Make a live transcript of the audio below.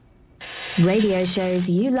Radio shows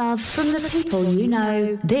you love from the people you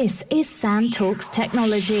know. This is Sam Talks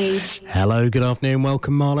Technology. Hello, good afternoon.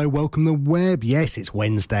 Welcome, Marlo. Welcome, the web. Yes, it's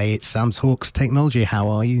Wednesday. It's Sam Talks Technology. How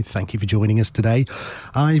are you? Thank you for joining us today.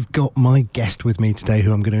 I've got my guest with me today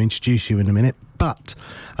who I'm going to introduce you in a minute. But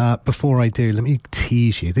before I do, let me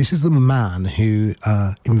tease you. This is the man who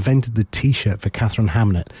invented the T-shirt for Katharine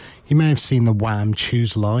Hamnett. You may have seen the Wham!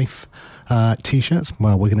 Choose Life T-shirts.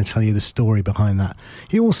 Well, we're going to tell you the story behind that.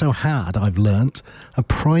 He also had, I've learnt, a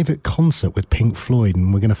private concert with Pink Floyd,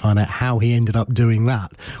 and we're going to find out how he ended up doing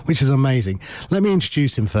that, which is amazing. Let me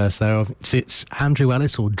introduce him first, though. It's Andrew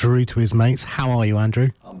Ellis, or Drew to his mates. How are you, Andrew?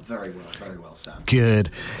 I'm very well, Sam. Good.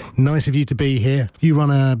 Nice of you to be here. You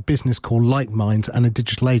run a business called Like Minds and a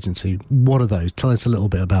digital agency. What are those? Tell us a little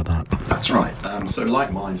bit about that. That's right. So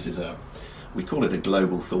Like Minds is we call it a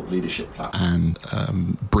global thought leadership platform,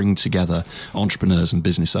 and bring together entrepreneurs and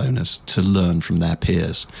business owners to learn from their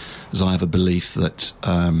peers. As I have a belief that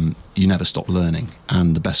you never stop learning,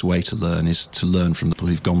 and the best way to learn is to learn from the people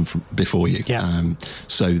who've gone from before you. Yeah.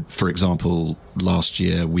 So, for example, last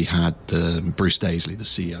year we had Bruce Daisley, the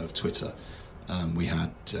CEO of Twitter. We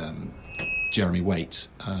had Jeremy Waite,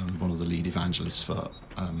 one of the lead evangelists for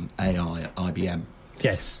AI at IBM.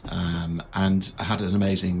 Yes. And I had an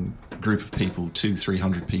amazing group of people,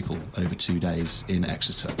 200-300 people over 2 days in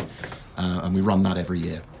Exeter. And we run that every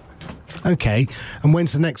year. Okay. And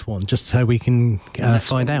when's the next one? Just so we can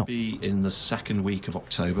find out. It will be in the second week of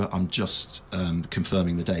October. I'm just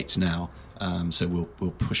confirming the dates now. So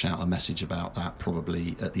we'll push out a message about that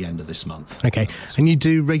probably at the end of this month. Okay. And you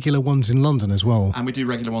do regular ones in London as well? And we do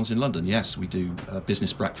regular ones in London, yes. We do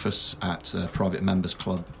business breakfasts at a private members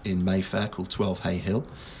club in Mayfair called 12 Hay Hill.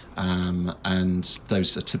 And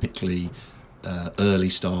those are typically early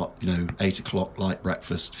start, 8 o'clock, light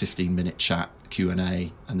breakfast, 15-minute chat,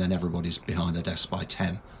 Q&A, and then everybody's behind their desk by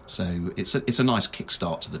 10. So it's a nice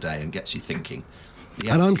kickstart to the day and gets you thinking.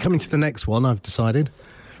 And I'm coming to the next one, I've decided.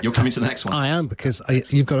 You're coming to the next one? I am, because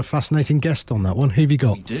you've got a fascinating guest on that one. Who have you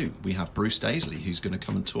got? We do. We have Bruce Daisley, who's going to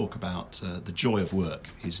come and talk about The Joy of Work,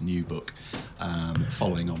 his new book,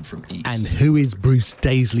 following on from Eats. And who is Bruce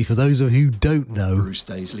Daisley, for those of you who don't know? Bruce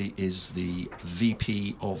Daisley is the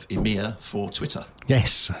VP of EMEA for Twitter.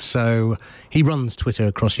 Yes, so he runs Twitter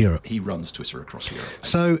across Europe. He runs Twitter across Europe.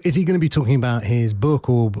 So is he going to be talking about his book,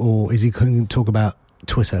 or is he going to talk about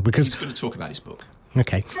Twitter? Because he's going to talk about his book.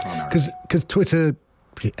 Okay, because Twitter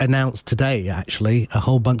announced today, actually, a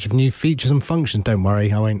whole bunch of new features and functions. Don't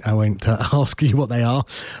worry, I won't ask you what they are,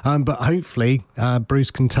 but hopefully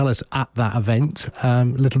Bruce can tell us at that event a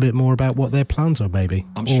little bit more about what their plans are, maybe.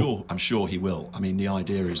 I'm sure he will. I mean, the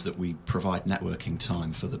idea is that we provide networking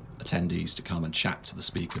time for the attendees to come and chat to the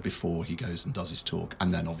speaker before he goes and does his talk,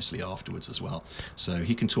 and then obviously afterwards as well. So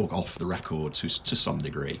he can talk off the record to some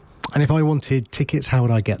degree. And if I wanted tickets, how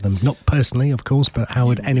would I get them? Not personally, of course, but how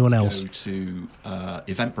would anyone else? Go to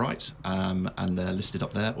Eventbrite, and they're listed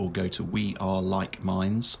up there, or go to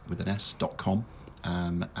weareLikeMinds.com,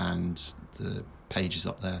 and the page is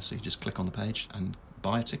up there, so you just click on the page and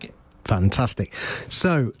buy a ticket. Fantastic.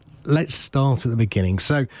 So let's start at the beginning.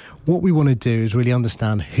 So what we want to do is really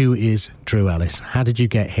understand, who is Drew Ellis? How did you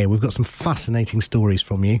get here? We've got some fascinating stories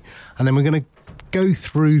from you, and then we're going to go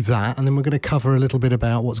through that, and then we're going to cover a little bit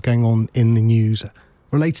about what's going on in the news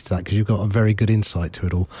related to that, because you've got a very good insight to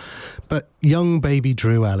it all. But young baby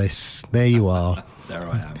Drew Ellis, there you are. There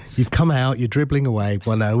I am. You've come out, you're dribbling away.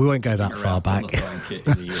 Well, no, we won't go that far back.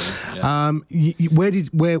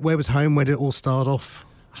 Where was home? Where did it all start off?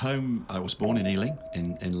 Home, I was born in Ealing,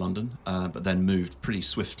 in London, but then moved pretty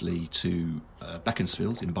swiftly to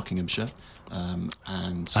Beaconsfield in Buckinghamshire.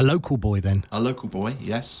 And a local boy then? A local boy,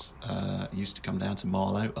 yes. Used to come down to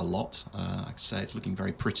Marlow a lot. I could say it's looking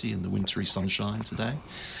very pretty in the wintry sunshine today.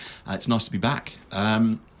 It's nice to be back.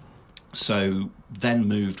 So then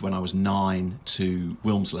moved when I was 9 to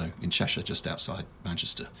Wilmslow in Cheshire, just outside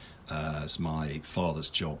Manchester, as my father's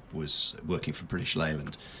job was working for British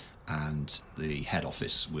Leyland, and the head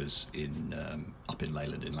office was up in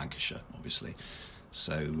Leyland in Lancashire, obviously.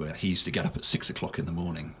 So he used to get up at 6 o'clock in the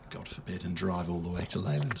morning, God forbid, and drive all the way to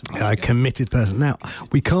Leyland. A committed person. Now,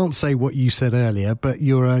 we can't say what you said earlier, but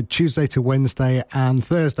you're a Tuesday to Wednesday and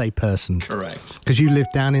Thursday person. Correct. Because you live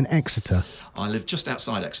down in Exeter. I live just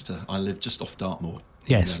outside Exeter. I live just off Dartmoor,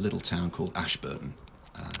 yes, in a little town called Ashburton.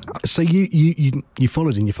 So you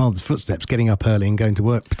followed in your father's footsteps, getting up early and going to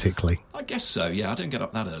work particularly? I guess so, yeah. I don't get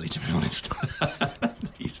up that early, to be honest,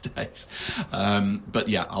 these days. But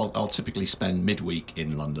yeah, I'll typically spend midweek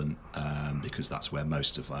in London, because that's where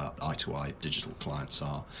most of our eye-to-eye digital clients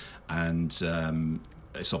are. And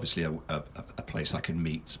it's obviously a place I can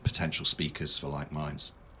meet potential speakers for Like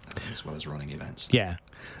Minds. as well as running events. Yeah.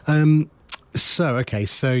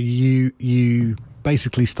 So you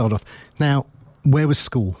basically start off. Now, where was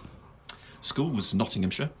school? School was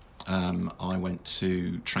Nottinghamshire. I went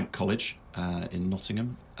to Trent College in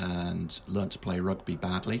Nottingham and learnt to play rugby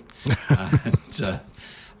badly.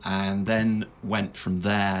 And then went from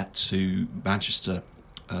there to Manchester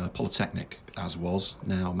Polytechnic, as was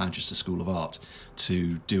now Manchester School of Art,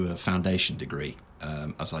 to do a foundation degree.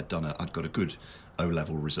 As I'd got a good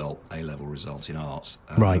A-level result in art.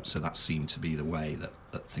 Right. So that seemed to be the way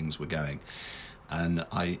that things were going. And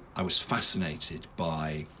I was fascinated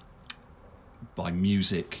by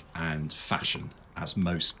music and fashion, as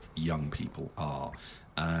most young people are.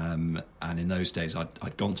 And in those days,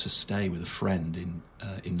 I'd gone to stay with a friend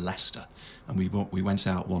in Leicester, and we went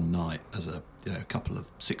out one night as a couple of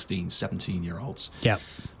 16, 17-year-olds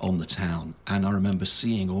on the town, and I remember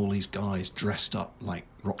seeing all these guys dressed up like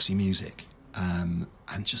Roxy Music, and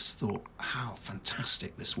just thought how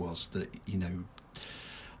fantastic this was. That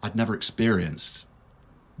I'd never experienced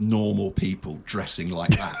normal people dressing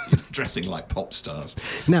like that, dressing like pop stars.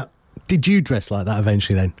 Now, did you dress like that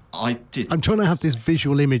eventually then? I did. I'm trying to have this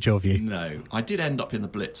visual image of you. No, I did end up in the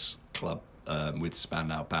Blitz Club with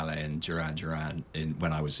Spandau Ballet and Duran Duran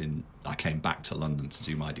when I came back to London to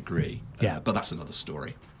do my degree. But that's another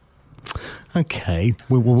story. Okay,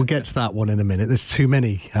 we'll get to that one in a minute. There's too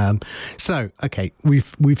many.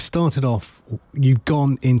 We've started off. You've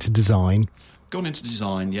gone into design. Gone into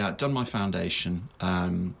design, yeah. Done my foundation,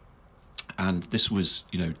 and this was,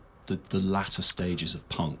 the latter stages of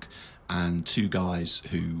punk. And two guys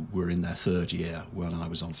who were in their third year when I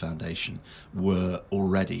was on foundation were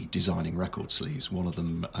already designing record sleeves. One of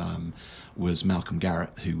them was Malcolm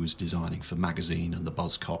Garrett, who was designing for Magazine and the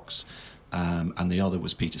Buzzcocks, and the other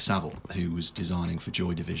was Peter Saville, who was designing for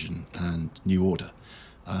Joy Division and New Order.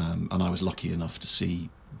 And I was lucky enough to see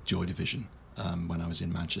Joy Division when I was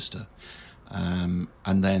in Manchester. And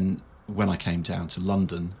then when I came down to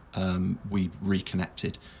London, we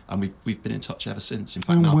reconnected, and we've been in touch ever since. In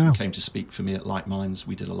fact, Malcolm came to speak for me at Light Minds.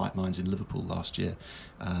 We did a Light Minds in Liverpool last year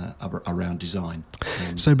around design.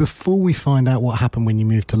 So before we find out what happened when you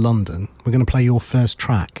moved to London, we're going to play your first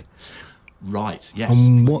track. Right, yes.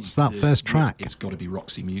 And what's that first track? It's got to be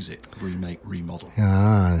Roxy Music, Remake, Remodel.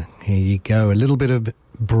 Ah, here you go. A little bit of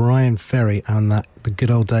Brian Ferry and the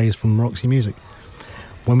good old days from Roxy Music.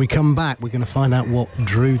 When we come back, we're going to find out what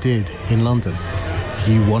Drew did in London.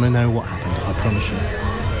 You want to know what happened, I promise you.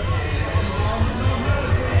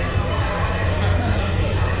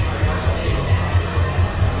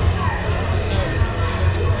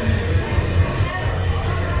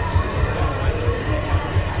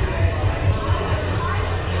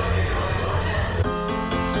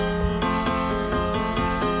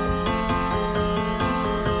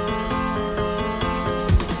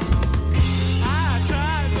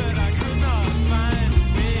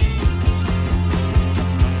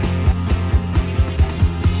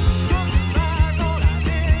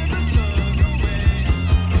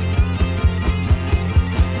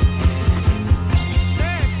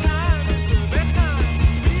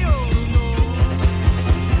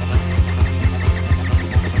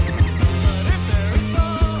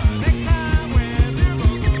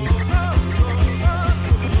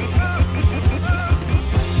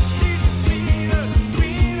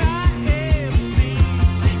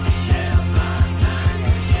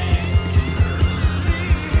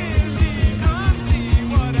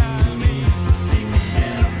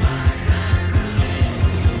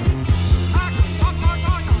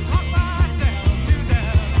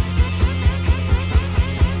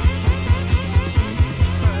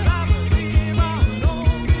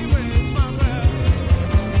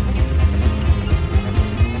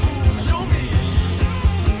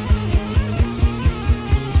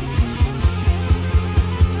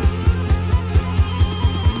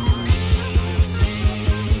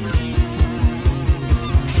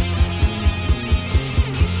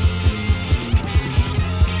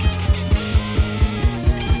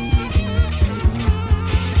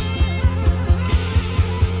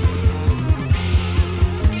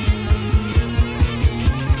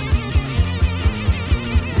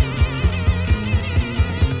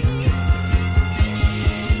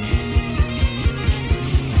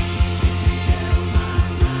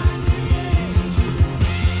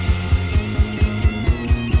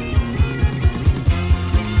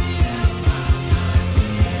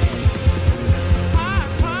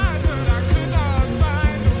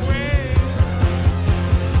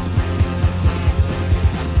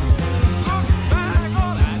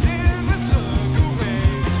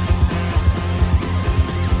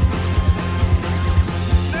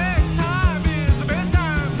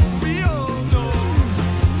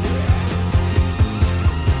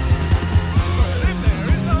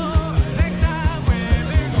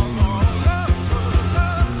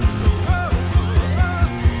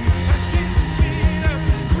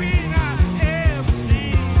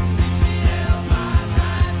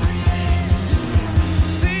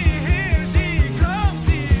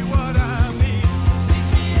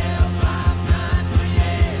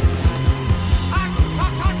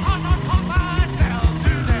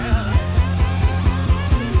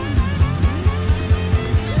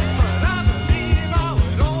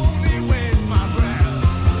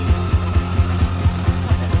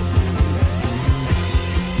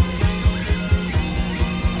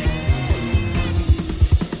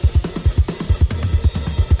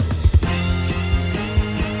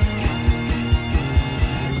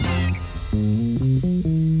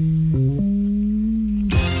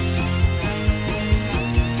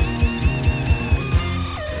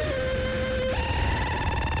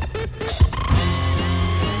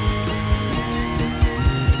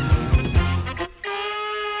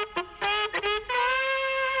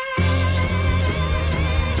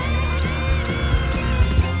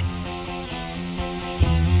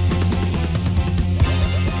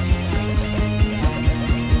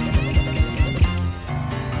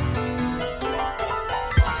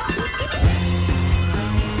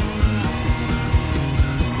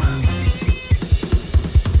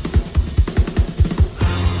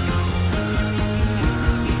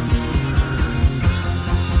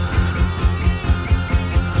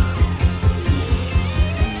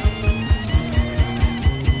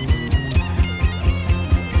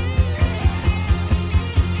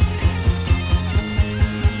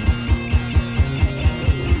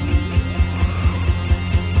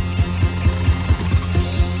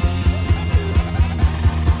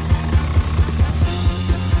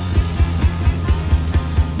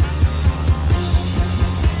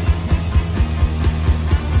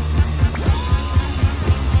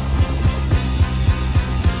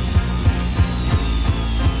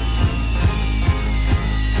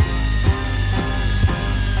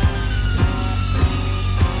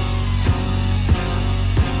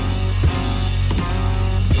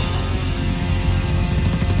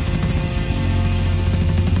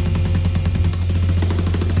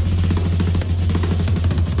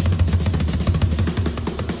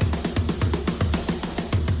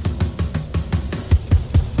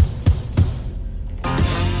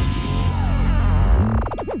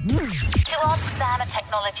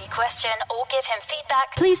 Technology question or give him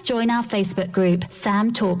feedback, please join our Facebook group,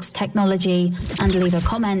 Sam Talks Technology, and leave a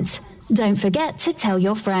comment. Don't forget to tell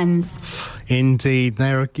your friends. Indeed,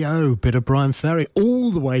 there we go. Bit of Brian Ferry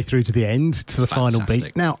all the way through to the end, to the final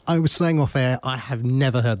beat. Now, I was saying off air, I have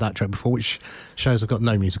never heard that track before, which shows I've got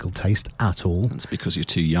no musical taste at all. That's because you're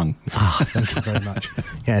too young. Thank you very much.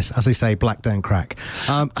 Yes, as they say, black don't crack.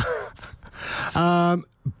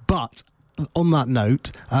 But on that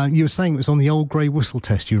note, you were saying it was on the old grey whistle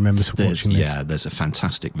test. You remember watching this? Yeah, there's a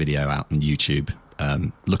fantastic video out on YouTube.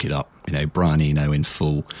 Look it up. You know, Brian Eno in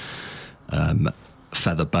full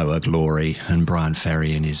feather boa glory and Brian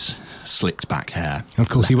Ferry in his slicked back hair. Of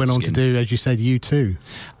course, he went on to do, as you said, U2.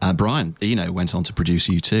 Brian Eno went on to produce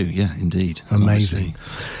U2. Yeah, indeed. Amazing.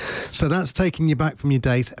 So that's taking you back from your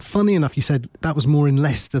days. Funny enough, you said that was more in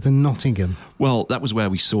Leicester than Nottingham. Well, that was where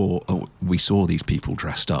we saw these people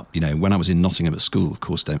dressed up. You know, when I was in Nottingham at school, of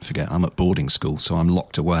course, don't forget, I'm at boarding school, so I'm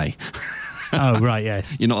locked away. Oh, right,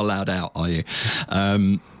 yes. You're not allowed out, are you?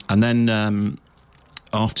 And then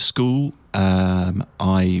after school,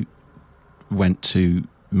 I went to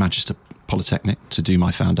Manchester Polytechnic to do my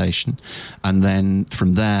foundation, and then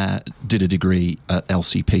from there did a degree at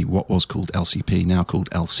LCP, what was called LCP, now called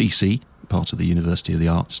LCC, part of the University of the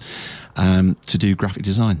Arts, to do graphic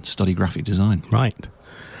design, study graphic design. Right.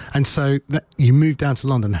 And so you moved down to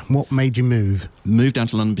London. What made you move? Moved down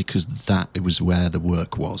to London because it was where the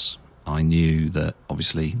work was. I knew that,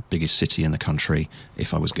 obviously, biggest city in the country,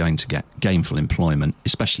 if I was going to get gainful employment,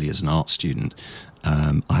 especially as an art student,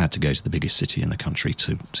 I had to go to the biggest city in the country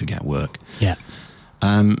to get work. Yeah.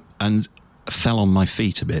 And fell on my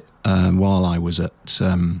feet a bit. While I was at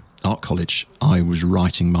art college, I was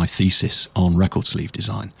writing my thesis on record sleeve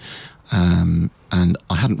design. And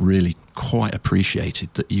I hadn't really quite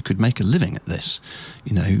appreciated that you could make a living at this.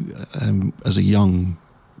 You know, as a young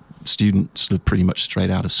student, sort of pretty much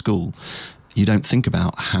straight out of school, you don't think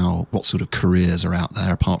about what sort of careers are out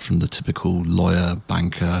there apart from the typical lawyer,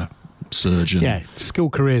 banker, surgeon. Yeah, school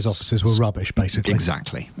careers officers were rubbish, basically.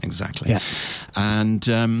 Exactly. Yeah. And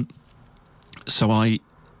so I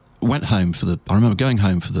went home I remember going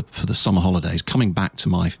home for the summer holidays, coming back to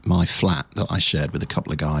my flat that I shared with a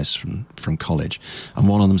couple of guys from college, and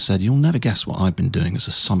one of them said, "You'll never guess what I've been doing as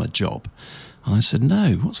a summer job." And I said,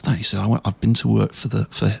 "No, what's that?" He said, "I've been to work for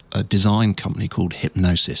a design company called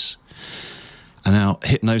Hypnosis." And now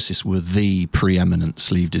Hypnosis were the preeminent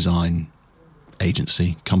sleeve design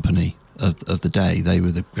agency company of the day. They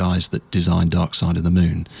were the guys that designed Dark Side of the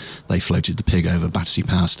Moon. They floated the pig over Battersea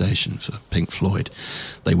Power Station for Pink Floyd.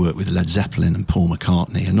 They worked with Led Zeppelin and Paul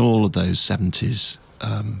McCartney and all of those 70s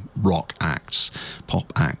rock acts,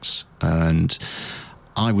 pop acts. And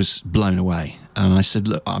I was blown away. And I said,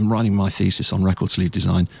 "Look, I'm writing my thesis on record sleeve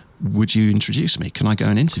design. Would you introduce me? Can I go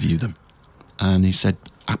and interview them?" And he said,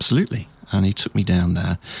 "Absolutely." And he took me down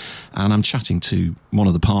there, and I'm chatting to one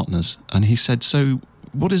of the partners, and he said, "So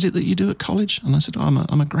what is it that you do at college?" And I said, I'm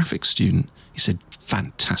a graphics student." He said,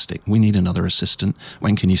 "Fantastic. We need another assistant.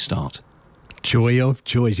 When can you start?" Joy of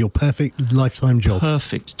joys, your perfect lifetime job.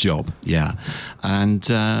 Perfect job, yeah. And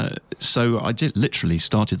so I literally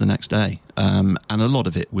started the next day. And a lot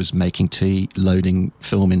of it was making tea, loading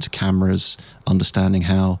film into cameras, understanding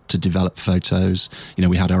how to develop photos. You know,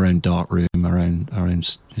 we had our own darkroom, our own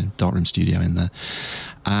darkroom studio in there.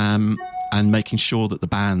 And making sure that the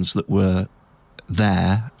bands that were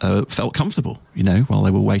there felt comfortable, you know, while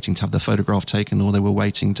they were waiting to have their photograph taken or they were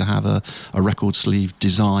waiting to have a record sleeve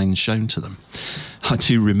design shown to them. I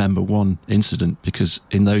do remember one incident because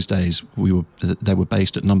in those days they were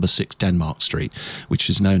based at number 6 Denmark Street, which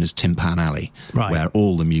is known as Tin Pan Alley, right, where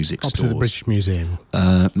all the music opposite stores. the British Museum.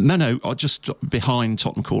 No, just behind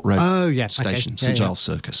Tottenham Court Road station, okay. St Giles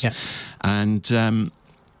Circus. Yeah. And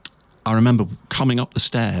I remember coming up the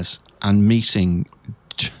stairs and meeting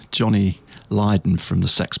Johnny Lydon from the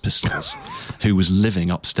Sex Pistols, who was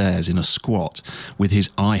living upstairs in a squat with his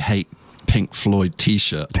I Hate Pink Floyd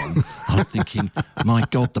t-shirt on. I'm thinking, my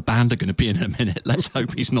God, the band are going to be in a minute. Let's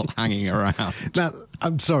hope he's not hanging around. Now,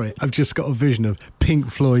 I'm sorry, I've just got a vision of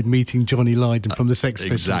Pink Floyd meeting Johnny Lydon from the Sex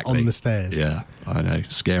Pistols on the stairs. Yeah, I know.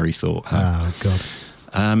 Scary thought. Oh,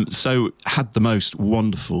 God. So had the most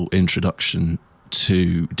wonderful introduction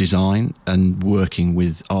to design and working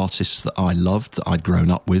with artists that I loved, that I'd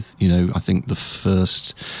grown up with. You know, I think the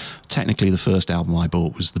first album I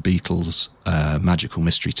bought was the Beatles' Magical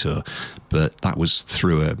Mystery Tour, but that was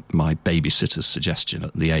through my babysitter's suggestion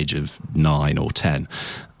at the age of 9 or 10.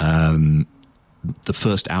 The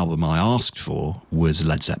first album I asked for was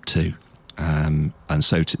Led Zepp 2. And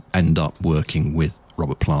so to end up working with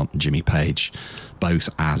Robert Plant and Jimmy Page, both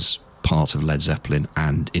as part of Led Zeppelin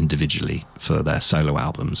and individually for their solo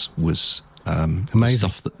albums, was the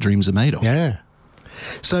stuff that dreams are made of. Yeah.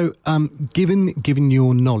 So, given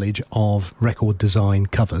your knowledge of record design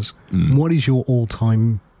covers, what is your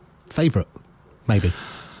all-time favourite, maybe?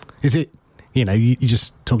 Is it, you know, you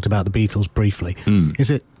just talked about the Beatles briefly. Is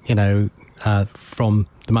it, you know, from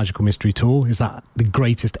the Magical Mystery Tour, is that the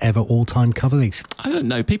greatest ever all-time cover? I don't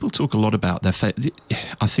know. People talk a lot about their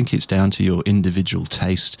I think it's down to your individual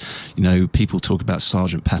taste. You know, people talk about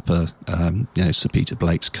Sgt. Pepper, you know, Sir Peter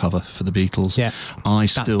Blake's cover for the Beatles. Yeah,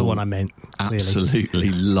 that's the one I meant. Clearly. Absolutely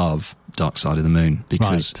love Dark Side of the Moon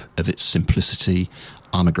because of its simplicity.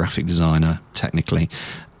 I'm a graphic designer, technically.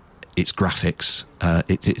 Its graphics,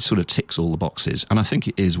 it sort of ticks all the boxes. And I think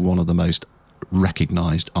it is one of the most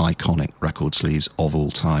recognised, iconic record sleeves of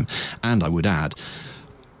all time. And I would add,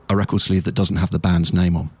 a record sleeve that doesn't have the band's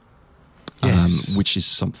name on. Yes. Which is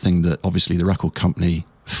something that obviously the record company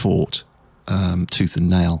fought tooth and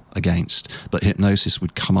nail against. But Hypnosis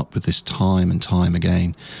would come up with this time and time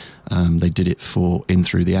again. They did it for In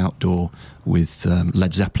Through the Outdoor with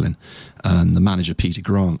Led Zeppelin. And the manager, Peter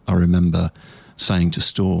Grant, I remember saying to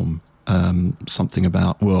Storm something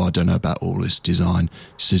about, well, I don't know about all this design.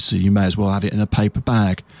 He says, so you may as well have it in a paper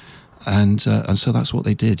bag. And so that's what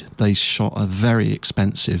they did. They shot a very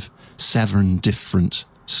expensive 7 different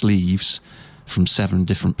sleeves from 7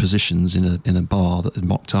 different positions in a bar that had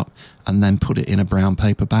mocked up, and then put it in a brown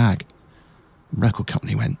paper bag. Record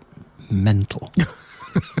company went mental.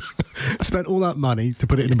 Spent all that money to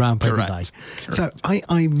put it in a brown paper bag. Correct. So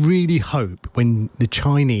I really hope when the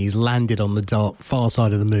Chinese landed on the far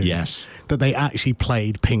side of the moon, yes, that they actually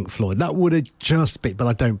played Pink Floyd. That would have just been, but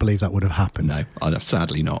I don't believe that would have happened. No,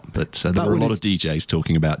 sadly not. But there were a lot of DJs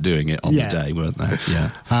talking about doing it on the day, weren't there?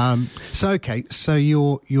 Yeah. So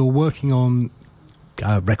you're working on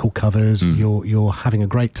record covers. You're having a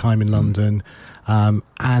great time in London,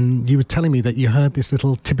 and you were telling me that you heard this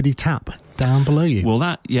little tippity tap down below you. Well,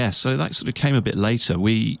 so that sort of came a bit later.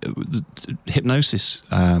 Hypnosis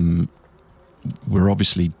were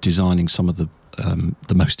obviously designing some of the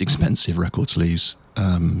most expensive record sleeves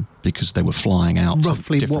because they were flying out.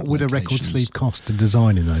 Roughly, what would a record sleeve cost to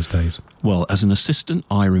design in those days? Well, as an assistant,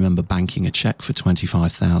 I remember banking a cheque for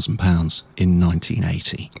 £25,000 in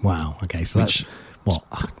 1980. Wow. Okay, so that's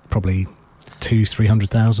probably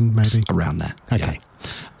 200,000-300,000, maybe around there. Okay,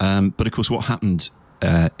 yeah. But of course, what happened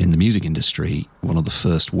in the music industry, one of the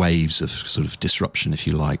first waves of sort of disruption, if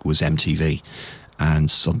you like, was MTV. And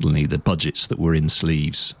suddenly the budgets that were in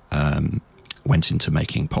sleeves went into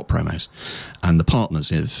making pop promos. And the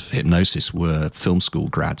partners of Hypnosis were film school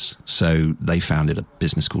grads. So they founded a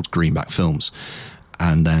business called Greenback Films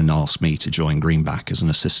and then asked me to join Greenback as an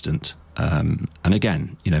assistant. And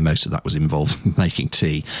again, you know, most of that was involved making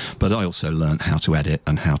tea. But I also learned how to edit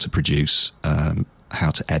and how to produce how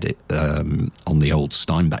to edit on the old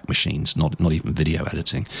Steinbeck machines, not even video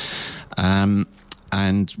editing.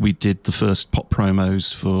 And we did the first pop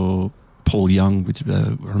promos for Paul Young.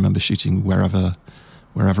 I remember shooting Wherever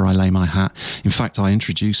wherever I lay my hat. In fact, I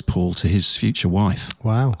introduced Paul to his future wife.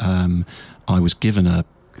 Wow. I was given a...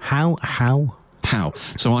 How?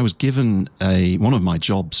 So I was given one of my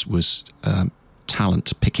jobs was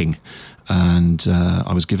talent picking, and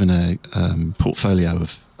I was given a portfolio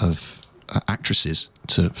of actresses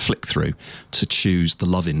to flick through to choose the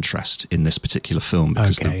love interest in this particular film,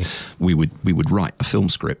 because we would write a film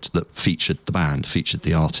script that featured the band, featured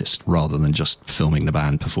the artist, rather than just filming the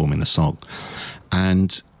band performing the song.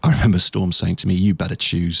 And I remember Storm saying to me, you better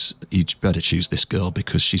choose this girl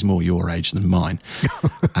because she's more your age than mine.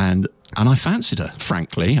 And I fancied her,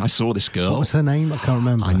 frankly. I saw this girl. What was her name? I can't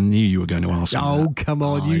remember. I knew you were going to ask me that. Come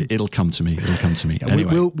on. It'll come to me. Yeah,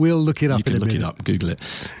 anyway, we'll look it up. You can look it up, Google it.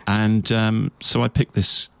 And so I picked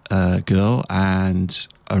this girl, and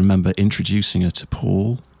I remember introducing her to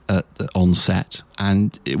Paul on set.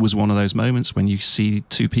 And it was one of those moments when you see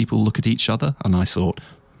two people look at each other, and I thought,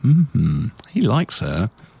 he likes her.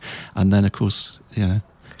 And then, of course,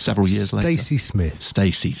 several years later... Stacey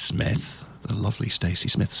Smith. The lovely Stacey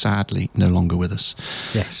Smith, sadly no longer with us.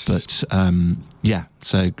 Yes. But,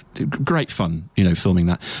 so great fun, filming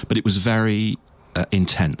that. But it was very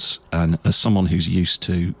intense. And as someone who's used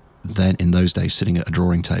to, then in those days, sitting at a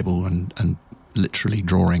drawing table and literally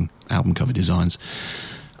drawing album cover designs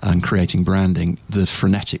and creating branding, the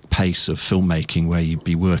frenetic pace of filmmaking where you'd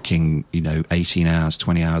be working, 18 hours,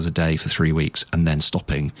 20 hours a day for 3 weeks and then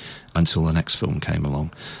stopping until the next film came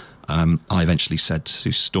along. I eventually said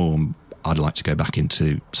to Storm, I'd like to go back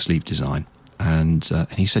into sleeve design. And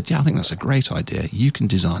he said, yeah, I think that's a great idea. You can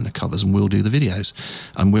design the covers and we'll do the videos.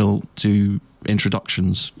 And we'll do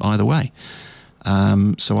introductions either way.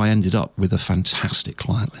 So I ended up with a fantastic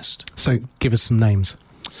client list. So give us some names.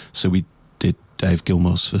 So we did Dave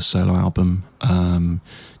Gilmour's first solo album,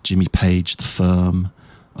 Jimmy Page, The Firm.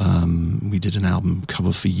 We did an album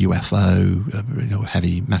cover for UFO, a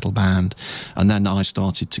heavy metal band. And then I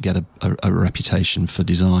started to get a reputation for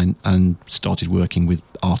design and started working with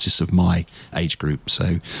artists of my age group.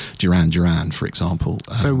 So Duran Duran, for example.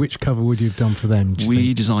 So which cover would you have done for them?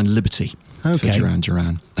 We designed Liberty for Duran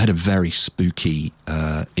Duran. I had a very spooky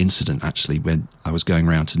incident, actually, when I was going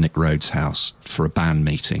round to Nick Rhodes' house for a band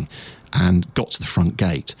meeting and got to the front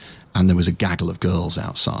gate. And there was a gaggle of girls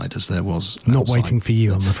outside, as there was outside. Not waiting for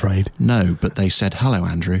you, I'm afraid. No, but they said, hello,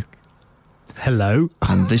 Andrew. Hello.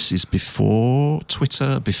 And this is before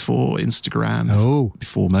Twitter, before Instagram,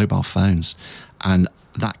 before mobile phones. And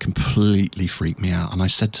that completely freaked me out. And I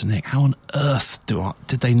said to Nick, how on earth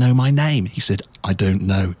did they know my name? He said, I don't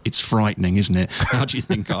know. It's frightening, isn't it? How do you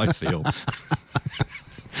think I feel?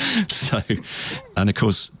 So, and of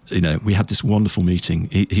course, we had this wonderful meeting.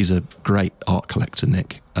 He's a great art collector,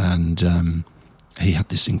 Nick, and he had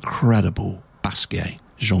this incredible Basquiat,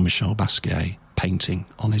 Jean-Michel Basquiat painting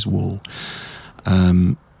on his wall.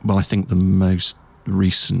 Well, I think the most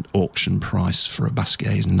recent auction price for a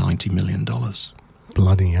Basquiat is $90 million.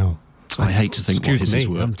 Bloody hell. I hate to think what his is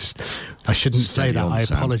worth. I shouldn't say that. I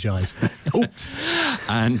apologise. Oops.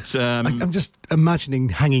 And I'm just imagining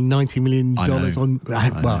hanging $90 million on.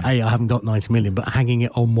 Well, I haven't got 90 million, but hanging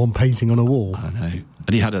it on one painting on a wall. I know.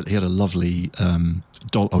 And he had a lovely a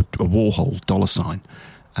Warhol dollar sign,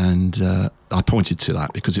 and I pointed to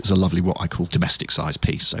that because it's a lovely what I call domestic size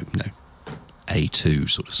piece. So A2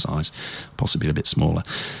 sort of size, possibly a bit smaller.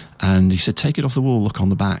 And he said, take it off the wall, look on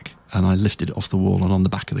the back. And I lifted it off the wall, and on the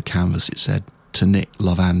back of the canvas it said, to Nick,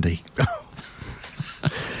 love Andy.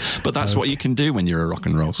 But that's what you can do when you're a rock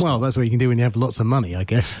and roll star. Well, that's what you can do when you have lots of money, I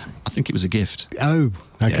guess. I think it was a gift. Oh,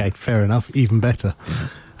 okay, fair enough. Even better.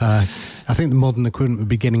 Yeah. I think the modern equivalent would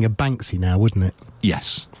be getting a Banksy now, wouldn't it?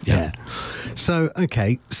 Yes. Yeah. So,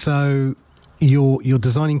 so you're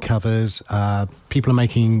designing covers, people are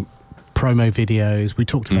making promo videos. We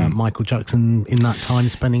talked about Michael Jackson in that time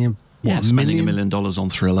spending spending $1 million on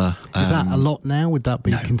Thriller. Is that a lot now? Would that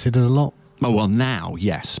be considered a lot? Oh, well, now,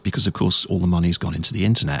 yes, because, of course, all the money's gone into the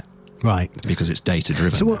internet. Right. Because it's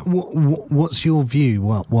data-driven. So what's your view?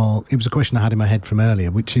 Well, it was a question I had in my head from earlier,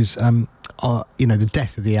 which is, the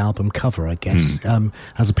death of the album cover, I guess,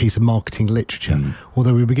 as a piece of marketing literature.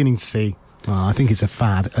 Although we're beginning to see, I think it's a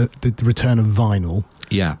fad, the return of vinyl.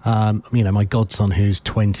 Yeah. My godson who's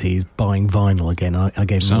 20 is buying vinyl again. I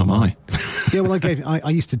gave him so am I. Yeah, well, I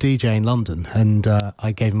used to DJ in London, and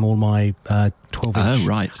I gave him all my 12-inch. Oh,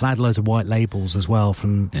 right. I had loads of white labels as well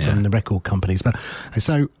from the record companies. But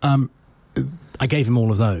so I gave him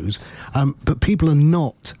all of those. But people are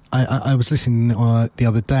not. I was listening the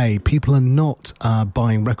other day. People are not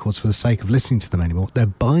buying records for the sake of listening to them anymore. They're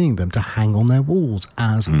buying them to hang on their walls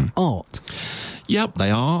as art. Yep,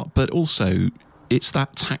 they are. But also, it's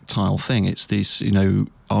that tactile thing. It's this,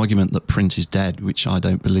 argument that print is dead, which I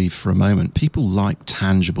don't believe for a moment. People like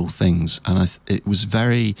tangible things, and it was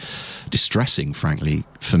very distressing, frankly,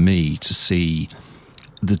 for me to see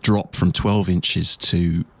the drop from 12 inches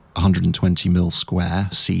to 120 mil square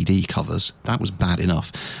CD covers. That was bad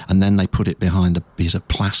enough. And then they put it behind a bit of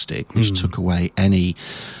plastic, which took away any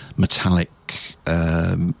metallic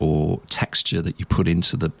or texture that you put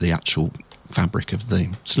into the actual fabric of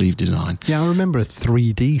the sleeve design. Yeah, I remember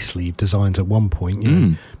 3D sleeve designs at one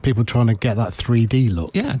point, people trying to get that 3D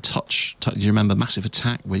look. Yeah, touch. Do you remember Massive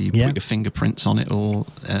Attack, where you put your fingerprints on it, all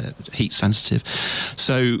heat sensitive?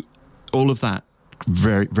 So all of that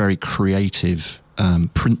very, very creative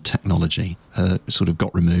print technology sort of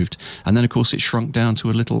got removed. And then, of course, it shrunk down to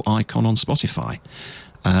a little icon on Spotify.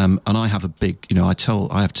 And I have a big,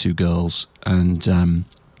 I have two girls, and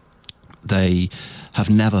they have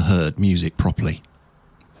never heard music properly.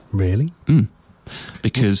 Really?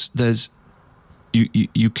 Because there's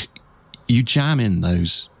you jam in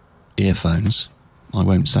those earphones. I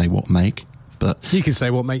won't say what make, but you can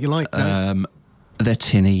say what make you like. No? They're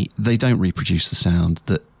tinny. They don't reproduce the sound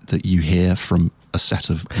that you hear from a set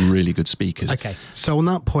of really good speakers. Okay, so on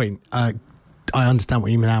that point, I understand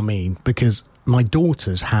what you now mean, because my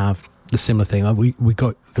daughters have the similar thing. We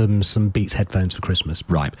got them some Beats headphones for Christmas,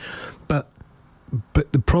 right?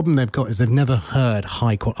 But the problem they've got is they've never heard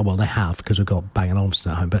high quality. Well, they have, because we've got Bang &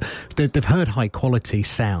 Olufsen at home. But they've heard high quality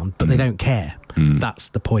sound, but they don't care. That's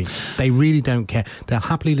the point. They really don't care. They'll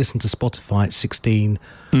happily listen to Spotify at 16.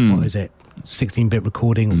 What is it? 16-bit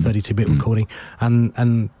recording or 32-bit recording,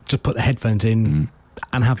 and just put the headphones in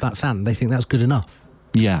and have that sound. They think that's good enough.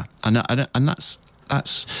 Yeah, and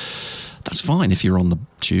that's fine if you're on the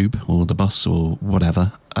tube or the bus or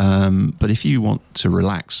whatever. But if you want to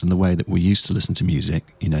relax in the way that we used to listen to music,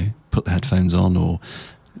 put the headphones on or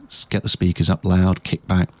get the speakers up loud, kick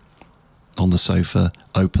back on the sofa,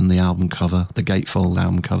 open the album cover, the gatefold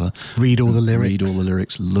album cover. Read all the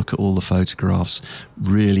lyrics, look at all the photographs,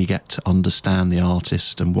 really get to understand the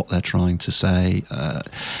artist and what they're trying to say.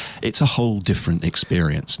 It's a whole different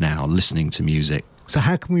experience now, listening to music. So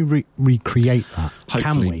how can we recreate that? Hopefully,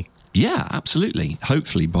 can we? Yeah, absolutely.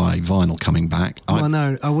 Hopefully by vinyl coming back. Well,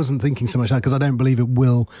 no, I wasn't thinking so much that, because I don't believe it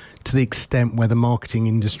will, to the extent where the marketing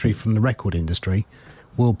industry from the record industry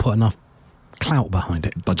will put enough clout behind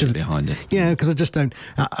it, budget behind it. Yeah, because I just don't.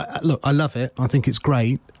 Look, I love it. I think it's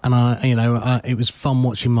great, and it was fun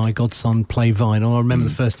watching my godson play vinyl. I remember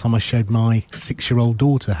the first time I showed my 6-year-old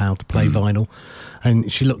daughter how to play vinyl,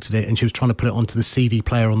 and she looked at it and she was trying to put it onto the CD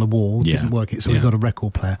player on the wall. Didn't work it, so we got a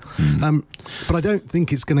record player. But I don't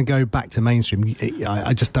think it's going to go back to mainstream.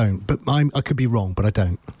 I just don't. But I could be wrong, but I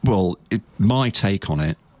don't. Well, my take on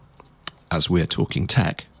it, as we're talking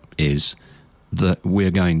tech, is that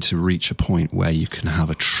we're going to reach a point where you can have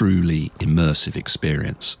a truly immersive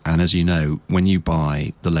experience. And as you know, when you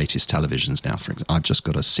buy the latest televisions now, for example, I've just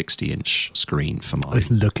got a 60-inch screen for my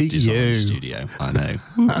design studio. I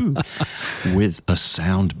know. With a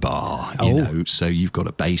sound bar, you know. So you've got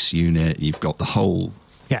a bass unit, you've got the whole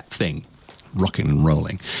thing rocking and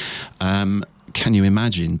rolling. Can you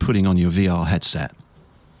imagine putting on your VR headset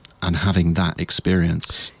and having that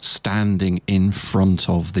experience, standing in front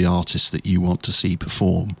of the artist that you want to see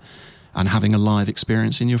perform, and having a live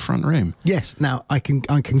experience in your front room? Yes. Now I can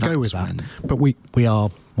go with that. But we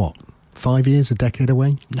are what, 5 years, a decade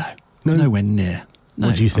away? No, nowhere near. No.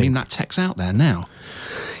 What do you think? I mean, that tech's out there now.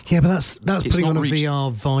 Yeah, but that's putting on a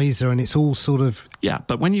VR visor, and it's all sort of... Yeah,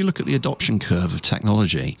 but when you look at the adoption curve of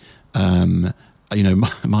technology, my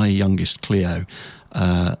youngest Cleo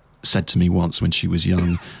said to me once when she was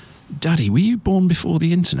young, "Daddy, were you born before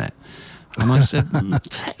the internet?" And I said,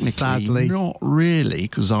 technically, sadly, not really,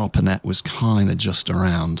 because ARPANET was kind of just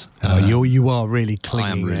around. You are really clinging.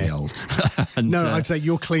 I am really old. And, no, I'd say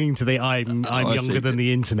you're clinging to the I'm younger than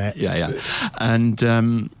the internet. Yeah. And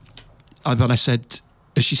but I said,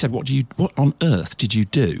 she said, what on earth did you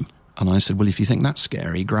do? And I said, well, if you think that's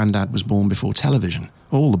scary, Grandad was born before television.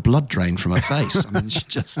 All the blood drained from her face. I mean,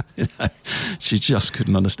 she just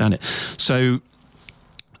couldn't understand it. So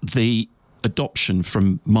the adoption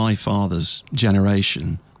from my father's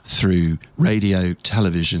generation through radio,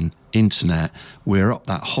 television, internet, we're up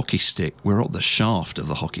that hockey stick. We're up the shaft of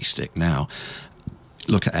the hockey stick now.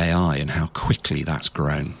 Look at AI and how quickly that's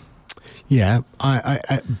grown. Yeah,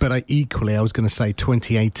 but equally, I was going to say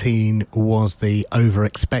 2018 was the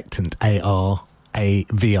over-expectant VR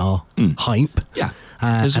hype. Yeah.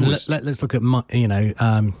 And let's look at,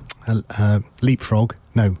 Leapfrog.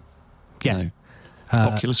 No. Yeah. No.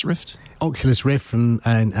 Oculus Rift and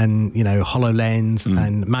HoloLens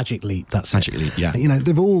and Magic Leap. That's Magic Leap, yeah.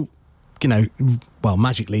 They've all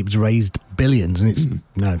Magic Leap's raised billions, and it's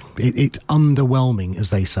it's underwhelming, as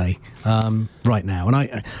they say, right now.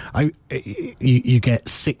 And you get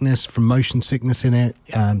sickness from motion sickness in it.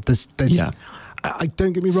 I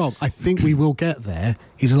don't get me wrong. I think we will get there.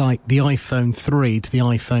 It's like the iPhone 3 to the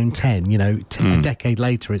iPhone 10. A decade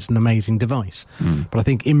later, it's an amazing device. But I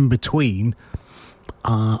think in between,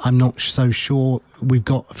 I'm not so sure. We've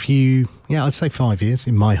got a few. Yeah, I'd say 5 years,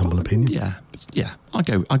 in my humble opinion. Yeah. I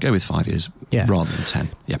go with 5 years rather than 10.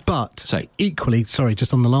 Yeah. But equally, sorry,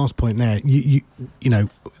 just on the last point there, you know,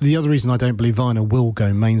 the other reason I don't believe vinyl will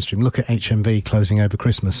go mainstream. Look at HMV closing over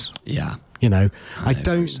Christmas. Yeah. I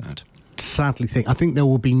don't. Sadly I think there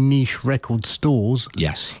will be niche record stores.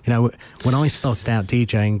 Yes. When I started out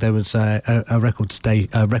DJing, there was a record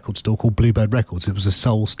store called Bluebird Records. It was a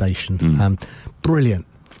soul station. Brilliant.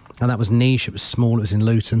 And that was niche, it was small, it was in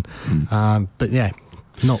Luton. But yeah,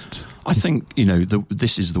 not... I think,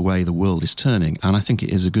 this is the way the world is turning, and I think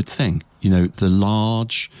it is a good thing. The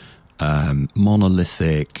large,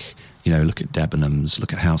 monolithic, look at Debenhams,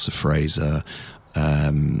 look at House of Fraser...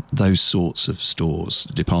 those sorts of stores,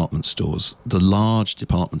 department stores, the large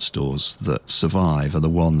department stores that survive are the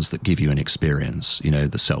ones that give you an experience,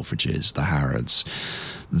 the Selfridges, the Harrods.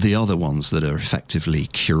 The other ones that are effectively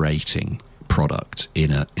curating product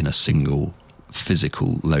in a single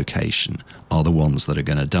physical location are the ones that are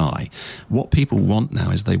going to die. What people want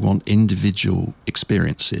now is they want individual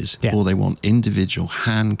experiences, or they want individual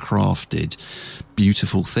handcrafted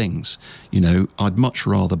beautiful things. I'd much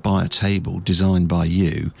rather buy a table designed by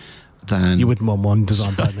you than... You wouldn't want one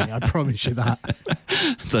designed by me, I promise you that.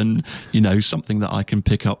 Than, something that I can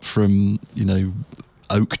pick up from,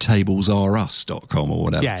 oaktablesrus.com or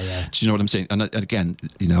whatever. Yeah. Do you know what I'm saying? And again,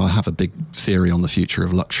 I have a big theory on the future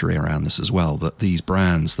of luxury around this as well, that these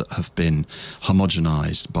brands that have been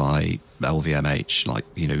homogenized by LVMH, like,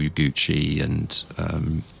 Gucci and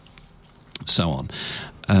so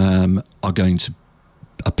on, are going to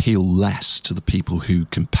appeal less to the people who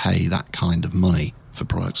can pay that kind of money for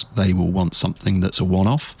products. They will want something that's a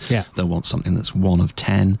one-off. Yeah. They'll want something that's 1 of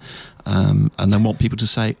 10. And they want people to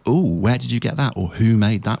say, "Oh, where did you get that?" or "Who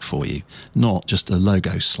made that for you?" Not just a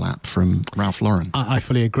logo slap from Ralph Lauren. I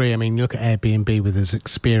fully agree. I mean, look at Airbnb with its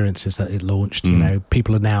experiences that it launched.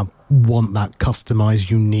 People are now want that customised,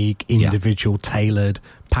 unique, individual, tailored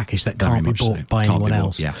package that can't be bought by anyone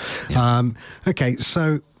else. Yeah. Okay,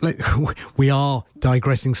 so we are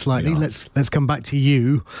digressing slightly. Let's come back to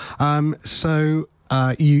you.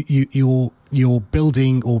 You're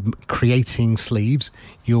building or creating sleeves.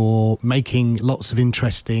 You're making lots of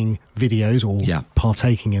interesting videos or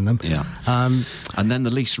partaking in them. Yeah. And then the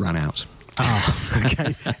lease ran out.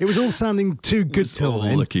 Okay. It was all sounding too good till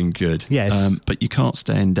then. Looking good. Yes. But you can't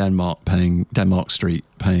stay in Denmark Street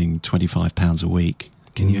paying £25 a week.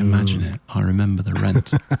 Can you imagine it? I remember the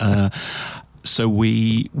rent. So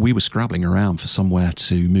we were scrabbling around for somewhere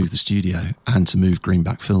to move the studio and to move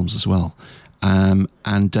Greenback Films as well.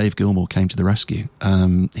 And Dave Gilmour came to the rescue.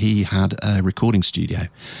 He had a recording studio,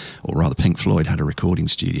 or rather Pink Floyd had a recording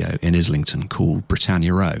studio in Islington called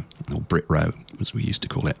Britannia Row, or Brit Row as we used to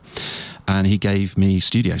call it. And he gave me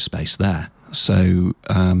studio space there. So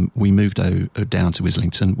we moved down to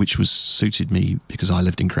Islington, which suited me because I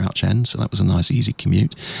lived in Crouch End, so that was a nice easy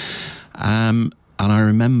commute. And I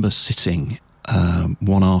remember sitting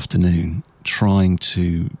one afternoon trying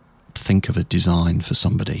to think of a design for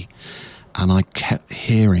somebody, and I kept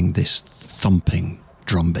hearing this thumping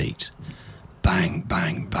drum beat. Bang,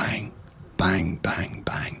 bang, bang, bang, bang,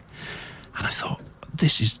 bang. And I thought,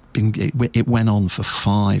 it went on for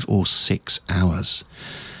 5 or 6 hours.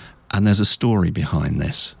 And there's a story behind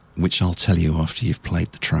this, which I'll tell you after you've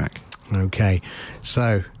played the track. Okay,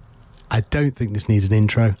 so I don't think this needs an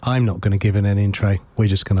intro. I'm not going to give it an intro. We're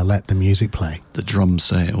just going to let the music play. The drums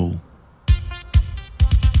say it all.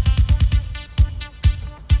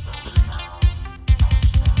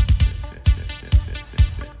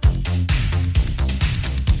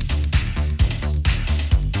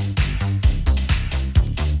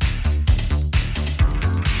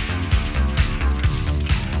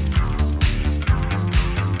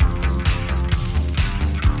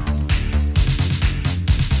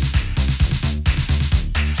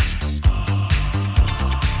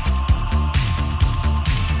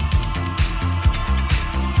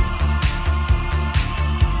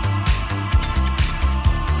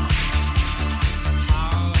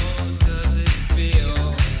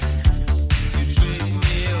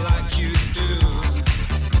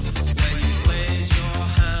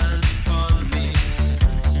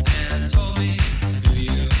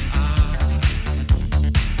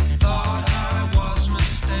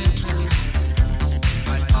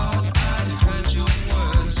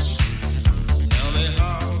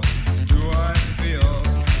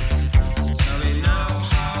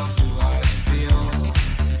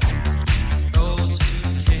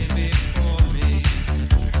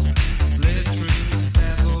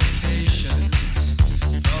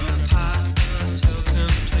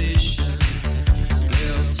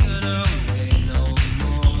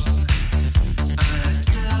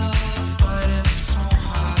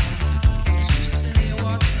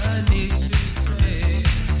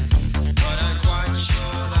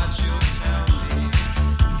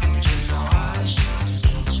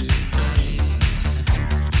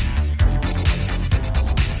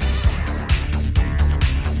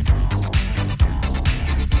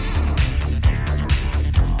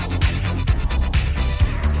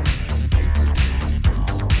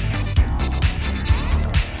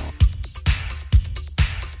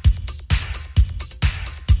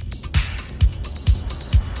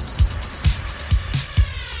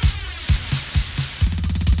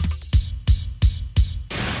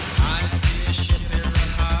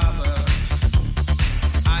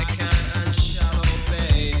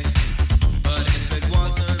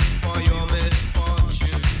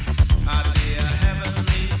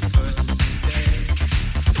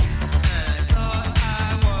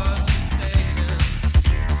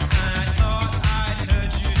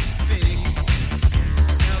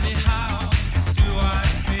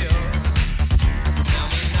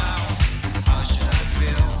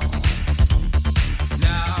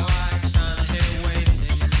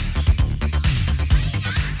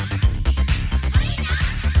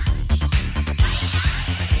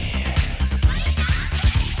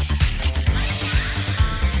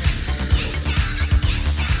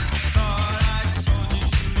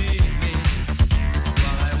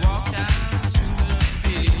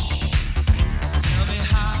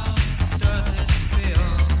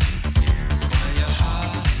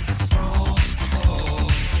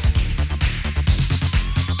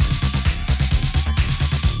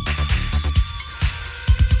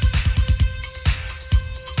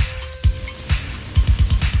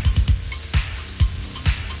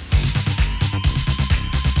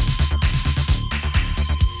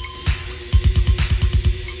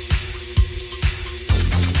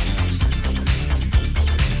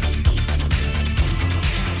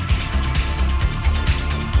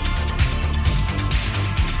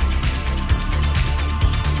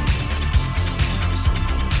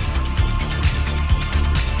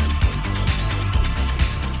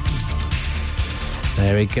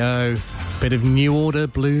 we go. Bit of New Order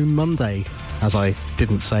Blue Monday, as I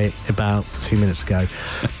didn't say it about 2 minutes ago.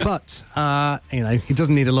 But, it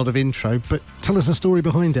doesn't need a lot of intro, but tell us the story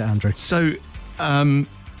behind it, Andrew. So,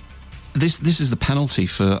 This is the penalty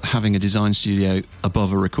for having a design studio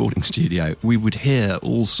above a recording studio. We would hear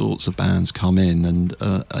all sorts of bands come in,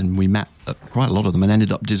 and we met quite a lot of them and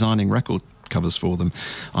ended up designing record covers for them.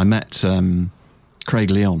 I met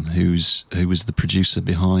Craig Leon, who was the producer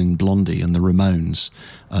behind Blondie and the Ramones,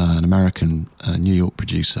 an American New York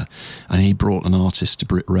producer, and he brought an artist to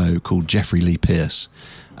Brit Row called Jeffrey Lee Pierce,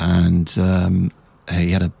 and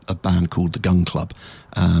he had a band called the Gun Club,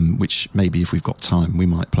 which maybe if we've got time we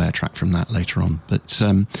might play a track from that later on. But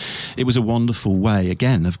it was a wonderful way,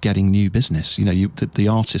 again, of getting new business. The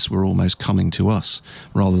artists were almost coming to us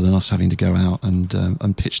rather than us having to go out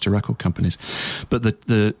and pitch to record companies. But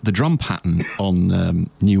the drum pattern on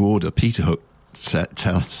New Order, Peter Hook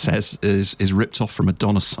says is ripped off from a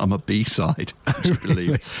Donna Summer B-side, I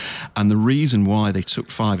believe. And the reason why they took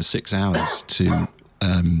 5 or 6 hours to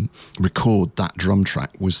record that drum track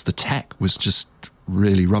was the tech was just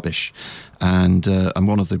really rubbish, and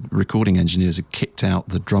one of the recording engineers had kicked out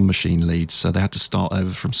the drum machine leads, so they had to start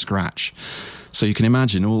over from scratch. So you can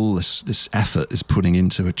imagine all this effort is putting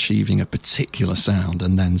into achieving a particular sound,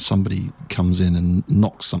 and then somebody comes in and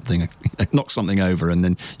knocks something over, and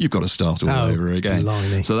then you've got to start all over again.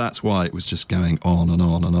 Blimey. So that's why it was just going on and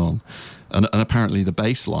on and on. And apparently the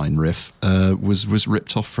bass line riff was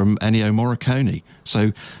ripped off from Ennio Morricone.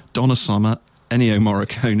 So Donna Summer, Ennio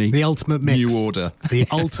Morricone, the ultimate mix. New Order. The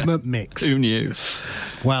ultimate mix. Who knew?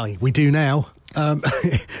 Well, we do now.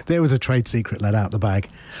 There was a trade secret let out the bag.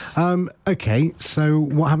 Okay, so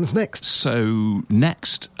what happens next? So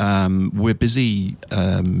next, we're busy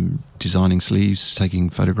designing sleeves, taking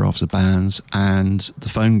photographs of bands, and the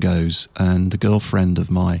phone goes, and the girlfriend of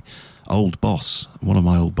my old boss, one of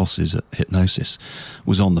my old bosses at Hypnosis,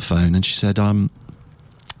 was on the phone, and she said,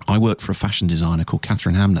 I work for a fashion designer called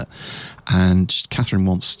Katharine Hamnett, and Katharine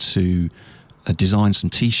wants to design some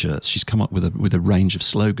T-shirts. She's come up with a range of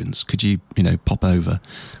slogans. Could you pop over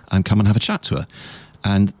and come and have a chat to her?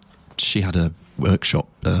 And she had a workshop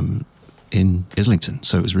in Islington,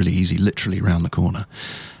 so it was really easy, literally around the corner.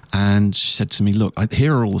 And she said to me, look,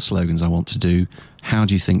 here are all the slogans I want to do. How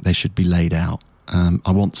do you think they should be laid out?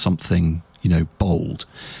 I want something, bold.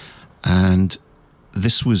 And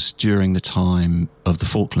this was during the time of the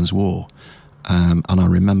Falklands War. And I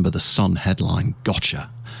remember the Sun headline, Gotcha,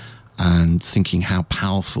 and thinking how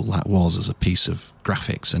powerful that was as a piece of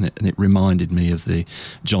graphics. And it reminded me of the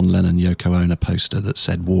John Lennon-Yoko Ono poster that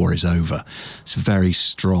said, war is over. It's very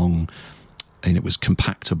strong, and it was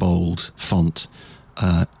compact, bold font,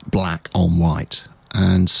 black on white.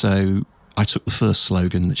 And so I took the first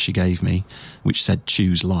slogan that she gave me, which said,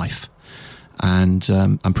 choose life, and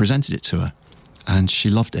presented it to her, and she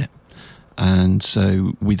loved it. And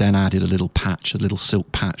so we then added a little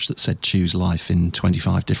silk patch that said choose life in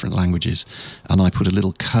 25 different languages, and I put a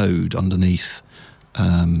little code underneath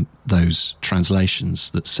those translations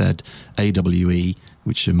that said AWE,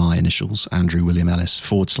 which are my initials, Andrew William Ellis, /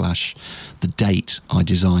 the date I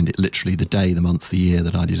designed it, literally the day, the month, the year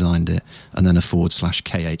that I designed it, and then a /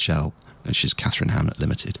 KHL, which is Katharine Hamnett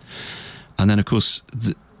Limited. And then, of course,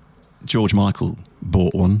 George Michael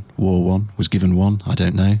bought one, wore one, was given one, I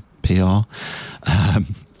don't know, PR.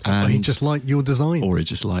 Or he just liked your design. Or he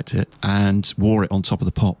just liked it, and wore it on top of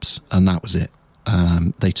the Pops, and that was it.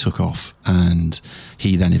 They took off, and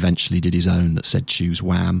he then eventually did his own that said choose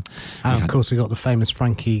Wham. And of course we got the famous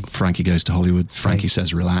Frankie Goes to Hollywood. Frankie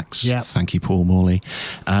Says Relax. Yeah. Thank you, Paul Morley.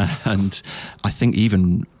 And I think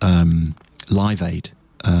even Live Aid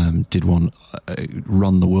did one,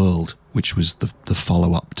 Run the World, which was the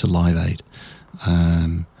follow-up to Live Aid.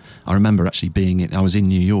 I remember actually I was in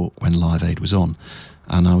New York when Live Aid was on,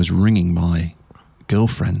 and I was ringing my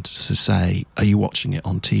girlfriend to say, are you watching it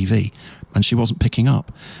on TV? And she wasn't picking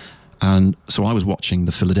up. And so I was watching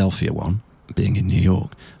the Philadelphia one, being in New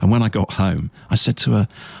York. And when I got home, I said to her,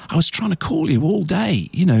 I was trying to call you all day,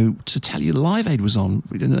 to tell you Live Aid was on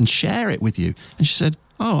and share it with you. And she said,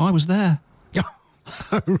 oh, I was there.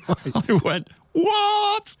 Oh, right. I went,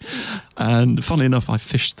 what? And funnily enough, I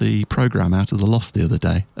fished the programme out of the loft the other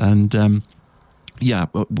day. And our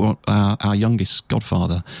youngest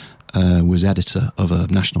godfather was editor of a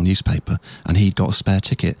national newspaper, and he'd got a spare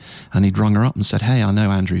ticket, and he'd rung her up and said, hey, I know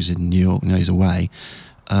Andrew's in New York, he's away.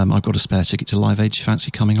 I've got a spare ticket to Live Aid. Do you fancy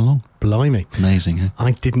coming along? Blimey. Amazing, huh?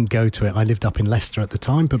 I didn't go to it. I lived up in Leicester at the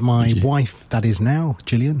time, but my wife, that is now,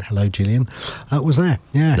 Gillian, hello Gillian, was there.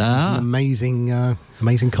 Yeah, it was an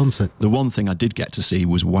amazing concert. The one thing I did get to see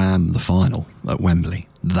was Wham! The final at Wembley.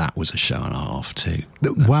 That was a show and a half too.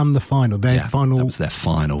 Wham! The final, final... That was their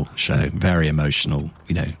final show. Very emotional,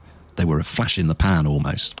 you know. They were a flash in the pan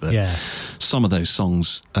almost, but some of those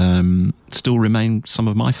songs still remain some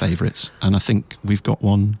of my favourites, and I think we've got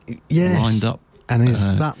one lined up. And is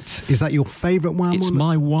that your favourite one? It's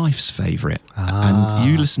my wife's favourite, and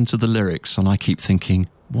you listen to the lyrics, and I keep thinking,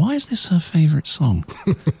 why is this her favourite song?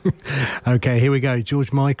 Okay, here we go.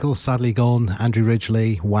 George Michael, Sadly Gone, Andrew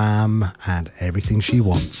Ridgeley, Wham, and Everything She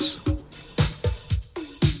Wants.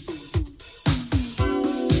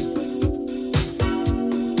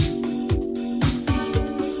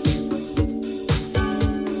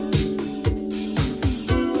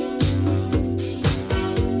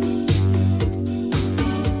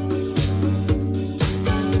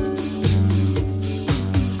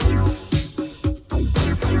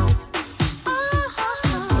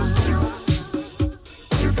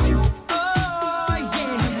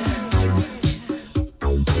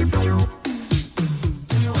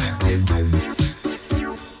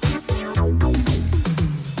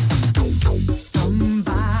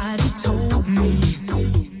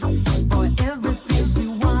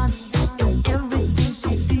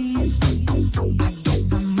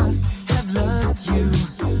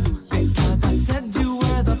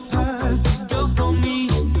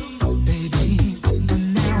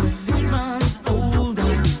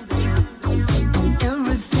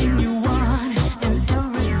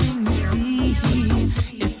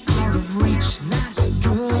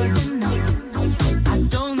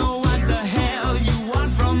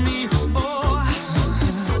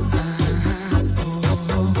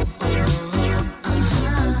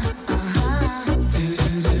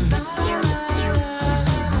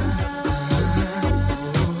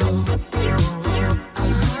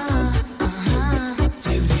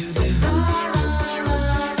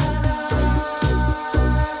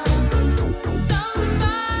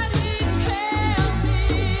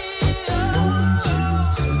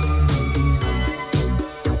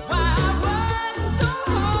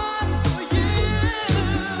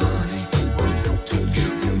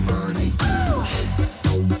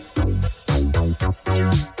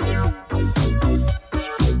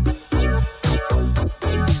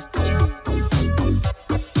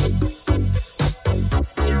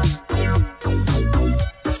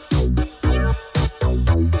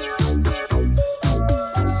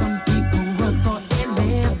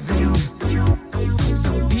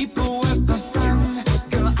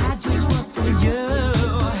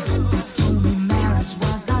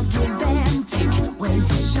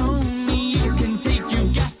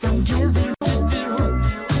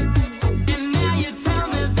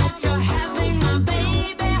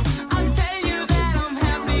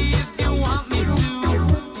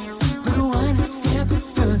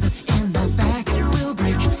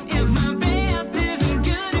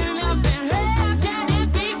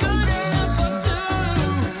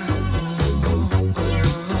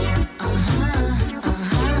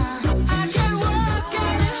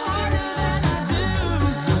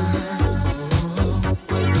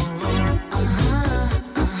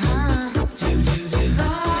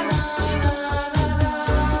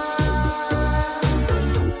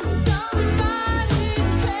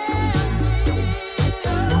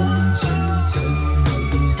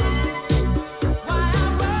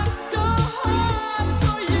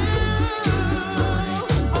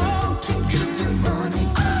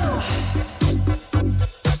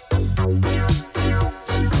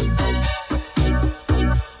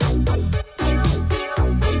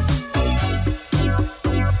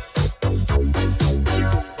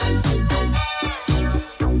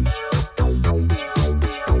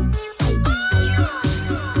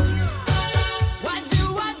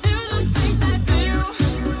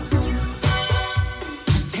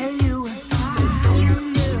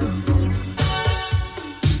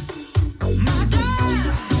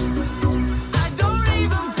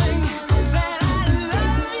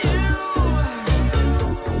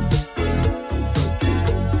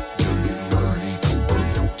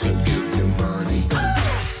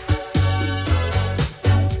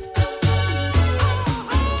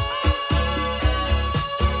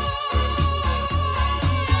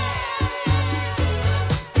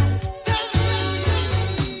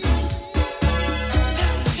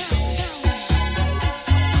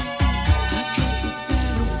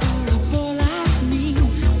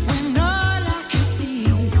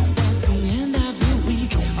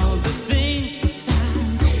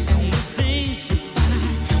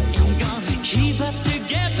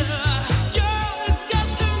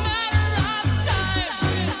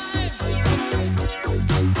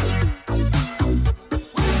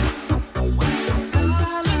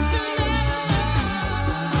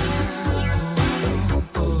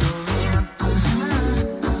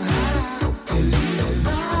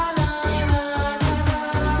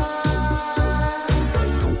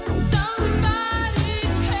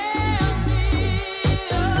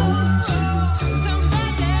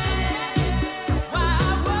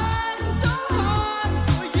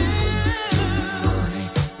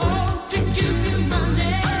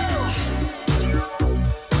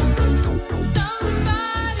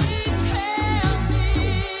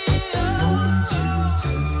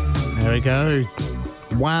 go.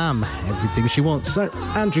 Wham! Everything she wants. So,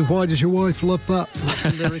 Andrew, why does your wife love that? What's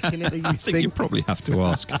the lyric in it that you I think you probably have to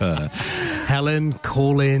ask her. Helen,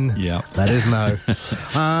 call in. Yeah. Let us know.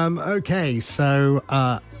 Okay, so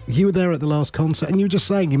you were there at the last concert, and you were just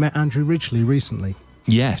saying you met Andrew Ridgeley recently.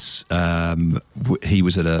 Yes, he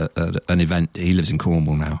was at an event. He lives in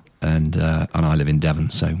Cornwall now, and I live in Devon,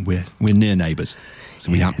 so we're near neighbours.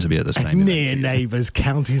 So we happen to be at the same near neighbours,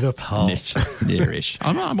 counties apart. Near-ish.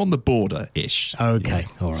 I'm on the border-ish. Okay,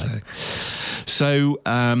 all right. So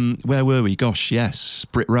where were we? Gosh, yes,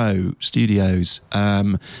 Brit Row Studios.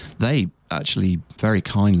 They actually very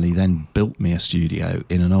kindly then built me a studio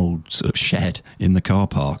in an old sort of shed in the car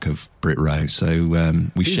park of Brit Row. So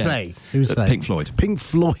we shared. Who's they? Pink Floyd. Pink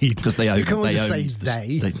Floyd. Because they own. You can't just say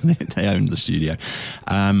they owned the studio.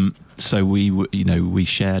 So we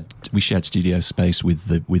shared studio space with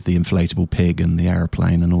the inflatable pig and the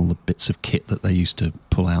aeroplane and all the bits of kit that they used to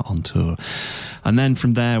pull out on tour. And then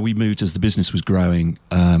from there we moved, as the business was growing,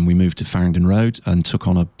 we moved to Farringdon Road and took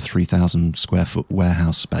on a 3,000 square foot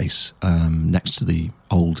warehouse space next to the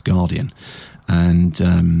old Guardian,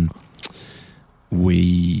 and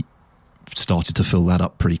we started to fill that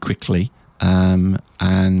up pretty quickly,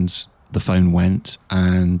 and the phone went,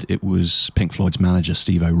 and it was Pink Floyd's manager,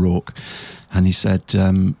 Steve O'Rourke, and he said,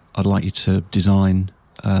 I'd like you to design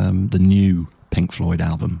the new Pink Floyd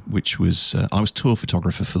album, which was... I was tour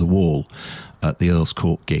photographer for The Wall at the Earl's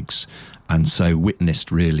Court gigs, and so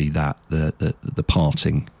witnessed really that the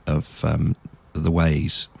parting of the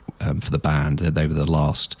ways for the band. They were the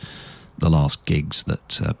last gigs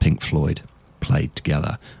that Pink Floyd played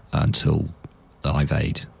together until Live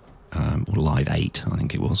Aid. Or Live 8, I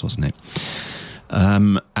think it was, wasn't it?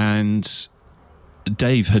 And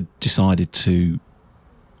Dave had decided to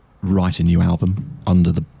write a new album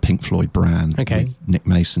under the Pink Floyd brand, with Nick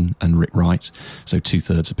Mason and Rick Wright, so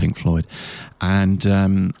 2/3 of Pink Floyd.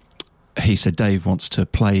 And he said, Dave wants to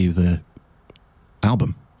play the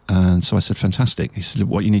album. And so I said, fantastic. He said,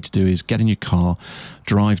 what you need to do is get in your car,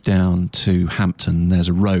 drive down to Hampton. There's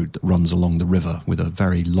a road that runs along the river with a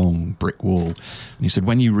very long brick wall. And he said,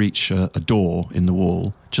 when you reach a door in the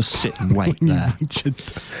wall, just sit and wait there.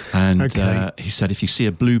 And he said, if you see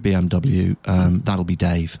a blue BMW, that'll be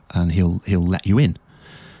Dave, and he'll let you in.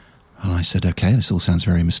 And I said, okay, this all sounds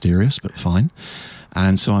very mysterious, but fine.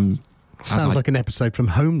 And so Sounds like an episode from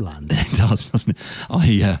Homeland. It does, doesn't it?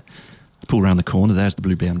 I pull around the corner, there's the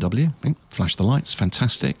blue BMW, flash the lights,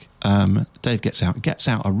 fantastic. Dave gets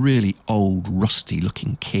out a really old,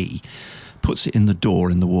 rusty-looking key, puts it in the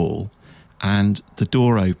door in the wall, and the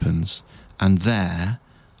door opens, and there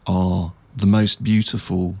are the most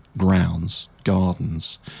beautiful gardens,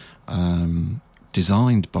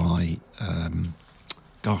 designed by,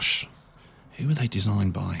 who were they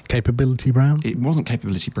designed by? Capability Brown? It wasn't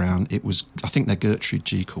Capability Brown, it was, I think they're Gertrude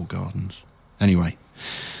Jekyll Gardens. Anyway...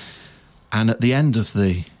 And at the end of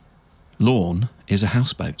the lawn is a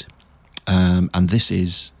houseboat, and this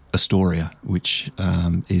is Astoria, which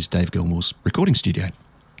is Dave Gilmour's recording studio.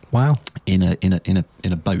 Wow! In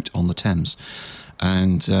a boat on the Thames,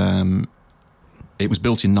 and it was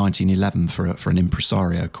built in 1911 for an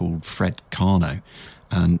impresario called Fred Carno,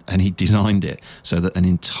 and he designed it so that an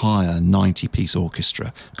entire 90-piece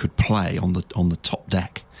orchestra could play on the top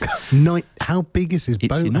deck. How big is this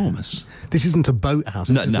boat? It's enormous. This isn't a boathouse.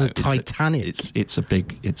 This is a Titanic. It's a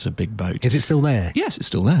big boat. Is it still there? Yes, it's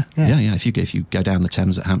still there. Yeah. If you go down the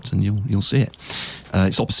Thames at Hampton, you'll see it.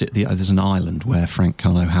 It's opposite there's an island where Frank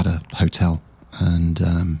Carno had a hotel,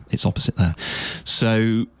 and it's opposite there.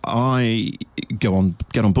 So I get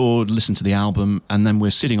on board, listen to the album, and then we're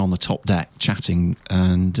sitting on the top deck chatting,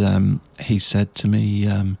 and he said to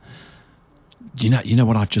me, you know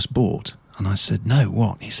what I've just bought? And I said, no,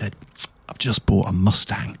 what? He said, I've just bought a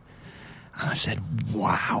Mustang. And I said,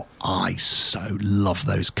 wow, I so love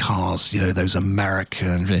those cars, those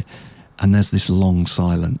American. And there's this long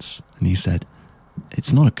silence. And he said,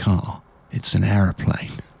 it's not a car, it's an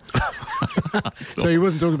aeroplane. So he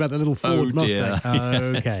wasn't talking about the little Ford Mustang. Yes.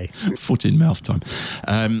 Okay. Foot in mouth time.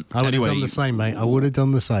 I would have done the same, mate. I would have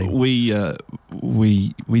done the same. We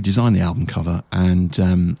designed the album cover,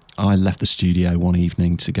 and I left the studio one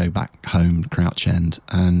evening to go back home, Crouch End,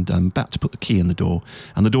 and I'm about to put the key in the door,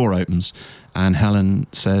 and the door opens, and Helen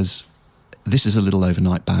says, this is a little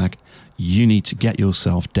overnight bag. You need to get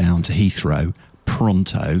yourself down to Heathrow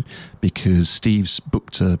pronto, because Steve's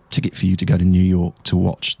booked a ticket for you to go to New York to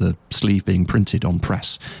watch the sleeve being printed on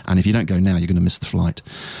press, and if you don't go now, you're going to miss the flight.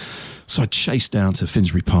 So I chase down to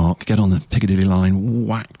Finsbury Park, get on the Piccadilly line,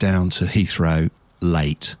 whack down to Heathrow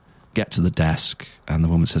late, get to the desk, and the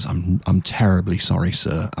woman says, I'm terribly sorry,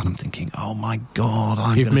 sir. And I'm thinking, oh my God,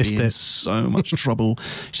 I'm going to be in so much trouble.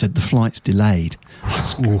 She said, the flight's delayed.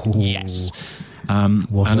 Yes. And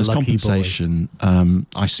as compensation,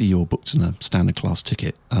 I see you're booked in a standard class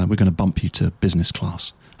ticket. We're going to bump you to business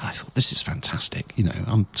class. And I thought, this is fantastic. You know,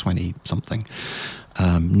 I'm 20-something,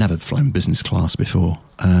 never flown business class before.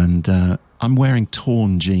 And I'm wearing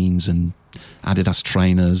torn jeans and Adidas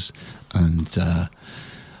trainers and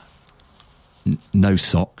no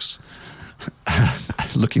socks,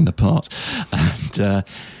 looking the part. And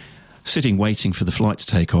sitting waiting for the flight to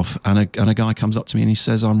take off, and a guy comes up to me and he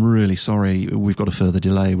says, I'm really sorry, we've got a further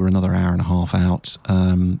delay, we're another hour and a half out,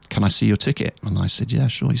 can I see your ticket? And I said, yeah,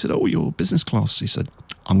 sure. He said, oh, you're business class. He said,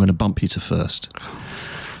 I'm going to bump you to first.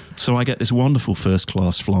 So I get this wonderful first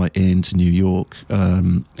class flight into New York.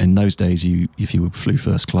 In those days, if you flew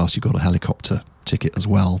first class, you got a helicopter ticket as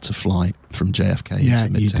well to fly from JFK into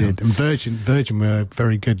Midtown. Yeah, you did. And Virgin were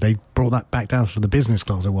very good. They brought that back down for the business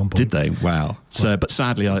class at one point. Did they? Wow. So, but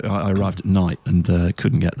sadly, I arrived at night and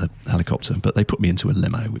couldn't get the helicopter. But they put me into a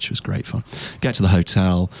limo, which was great fun. Get to the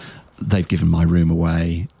hotel. They've given my room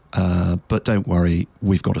away. But don't worry,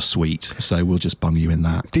 we've got a suite, so we'll just bung you in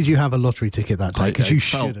that. Did you have a lottery ticket that day? Because you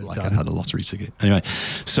should have like done. I had a lottery ticket. Anyway,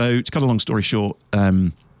 so to cut a long story short,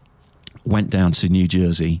 went down to New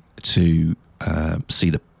Jersey to see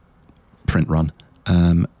the print run.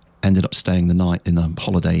 Ended up staying the night in a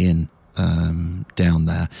Holiday Inn down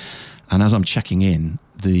there. And as I'm checking in,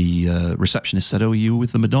 the receptionist said, oh, you were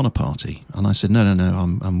with the Madonna party? And I said, no,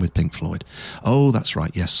 I'm with Pink Floyd. Oh, that's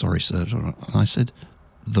right. Yes, sorry, sir. And I said,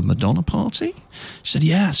 the Madonna party? She said,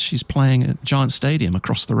 yes, she's playing at Giant Stadium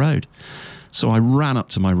across the road. So I ran up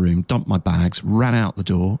to my room, dumped my bags, ran out the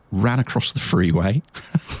door, ran across the freeway,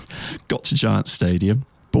 got to Giant Stadium,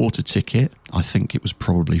 bought a ticket, I think it was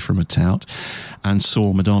probably from a tout, and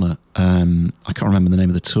saw Madonna. I can't remember the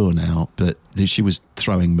name of the tour now, but she was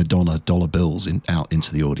throwing Madonna dollar bills out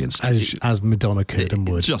into the audience. As Madonna could and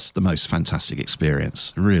would. Just the most fantastic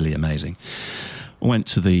experience. Really amazing. I went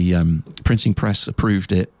to the printing press,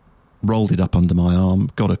 approved it, rolled it up under my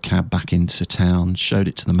arm, got a cab back into town, showed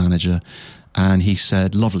it to the manager, and he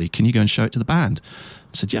said, lovely, can you go and show it to the band?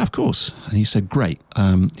 I said, yeah, of course. And he said, great.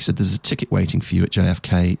 He said, there's a ticket waiting for you at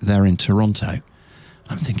JFK. They're in Toronto.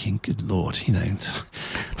 I'm thinking, good Lord, you know.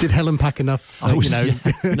 Did Helen pack enough,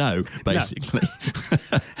 No, basically.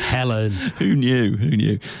 No. Helen. Who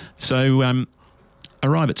knew? So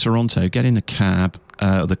arrive at Toronto, get in a cab,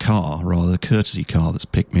 the courtesy car that's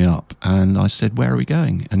picked me up. And I said, where are we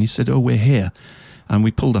going? And he said, oh, we're here. And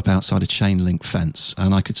we pulled up outside a chain link fence,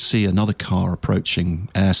 and I could see another car approaching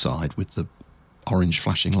airside with the orange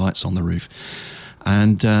flashing lights on the roof.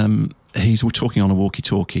 And we're talking on a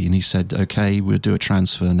walkie-talkie, and he said, okay, we'll do a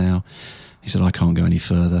transfer now. He said, I can't go any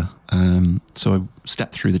further. So I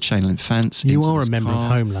stepped through the chain link fence. You are a member of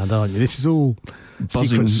Homeland, aren't you? This is all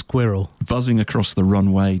secret squirrel. Buzzing across the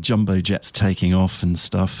runway, jumbo jets taking off and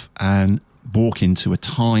stuff, and walk into a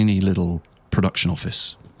tiny little production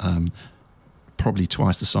office, probably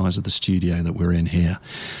twice the size of the studio that we're in here.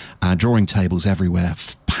 Drawing tables everywhere,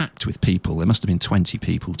 packed with people. There must have been 20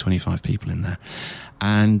 people, 25 people in there.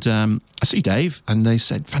 And I see Dave, and they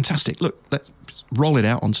said, fantastic, look, let's roll it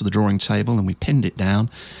out onto the drawing table, and we pinned it down.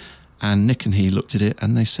 And Nick and he looked at it,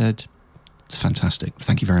 and they said, it's fantastic,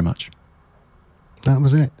 thank you very much. That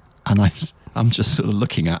was it. And I'm just sort of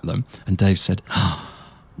looking at them, and Dave said,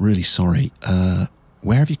 really sorry,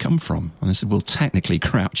 where have you come from? And I said, well, technically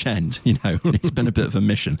Crouch End, it's been a bit of a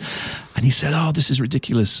mission. And he said, oh, this is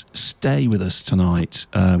ridiculous, stay with us tonight,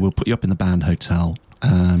 we'll put you up in the band hotel.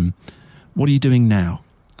 What are you doing now?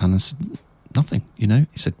 And I said, nothing, He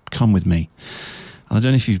said, come with me. And I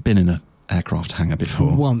don't know if you've been in an aircraft hangar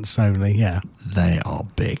before. Once only, yeah. They are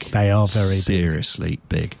big. They are very Seriously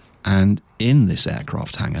big. And in this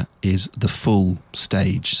aircraft hangar is the full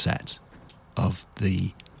stage set of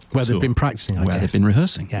the where tour, they've been practicing, I guess. They've been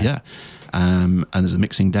rehearsing, yeah. And there's a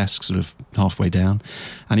mixing desk sort of halfway down.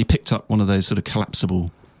 And he picked up one of those sort of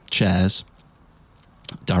collapsible chairs,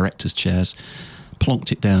 director's chairs,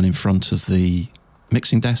 plonked it down in front of the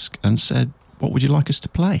mixing desk and said, what would you like us to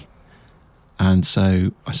play? And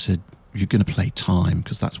so I said, you're going to play Time,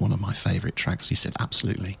 because that's one of my favourite tracks. He said,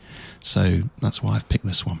 absolutely. So that's why I've picked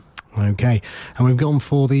this one. Okay. And we've gone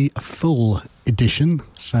for the full edition.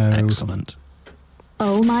 So excellent.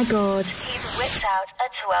 Oh my God. He's whipped out a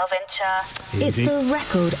 12-incher. It's the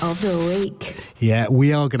record of the week. Yeah,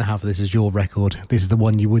 we are going to have this as your record. This is the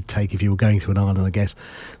one you would take if you were going to an island, I guess.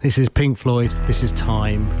 This is Pink Floyd. This is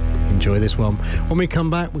Time. Enjoy this one. When we come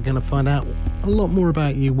back, we're going to find out a lot more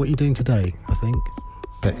about you, what you're doing today, I think.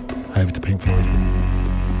 But over to Pink Floyd.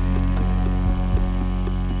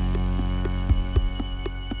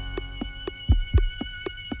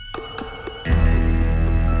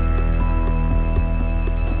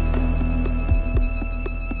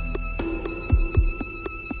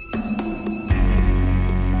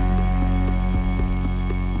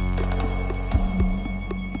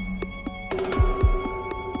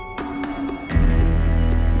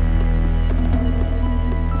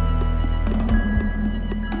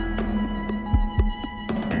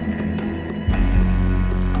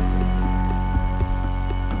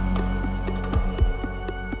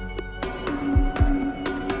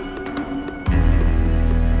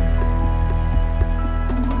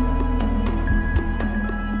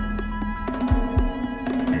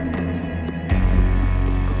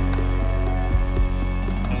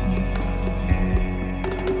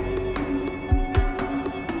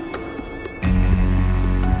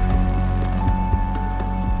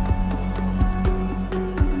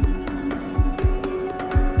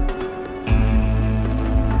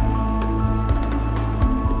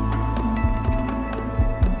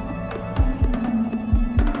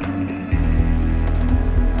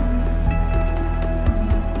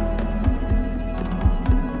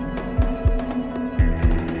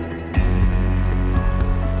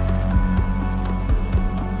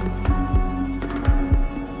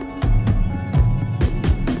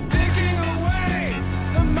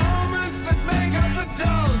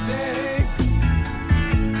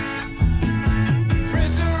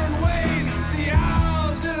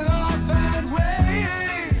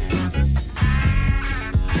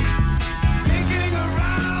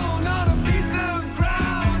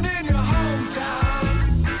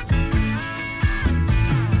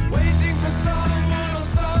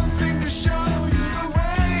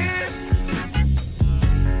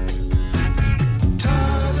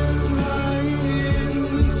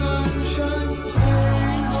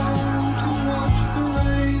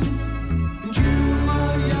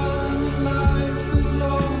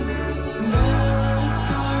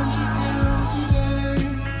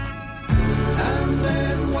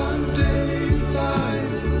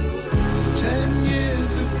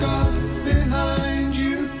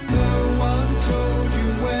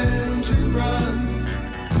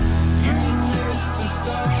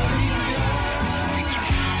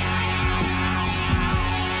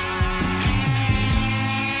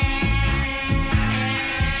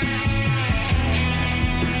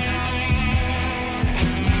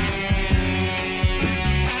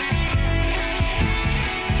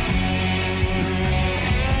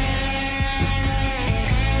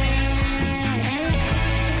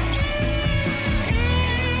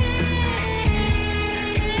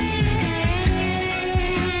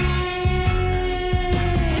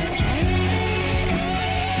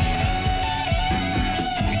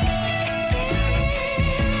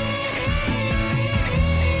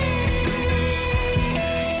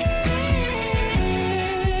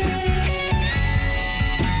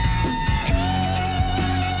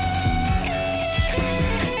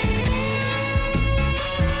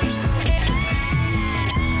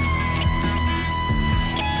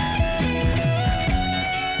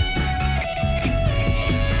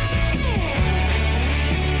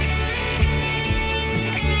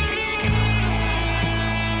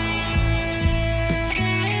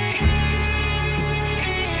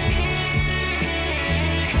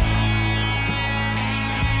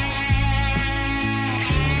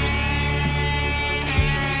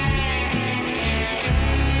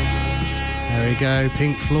 we go,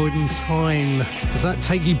 Pink Floyd and Time. Does that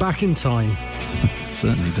take you back in time? It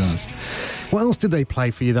certainly does. What else did they play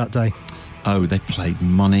for you that day? Oh, they played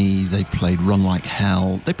Money, they played Run Like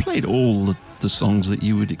Hell, they played all the songs that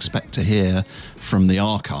you would expect to hear from the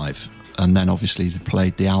archive, and then obviously they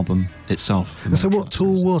played the album itself. So what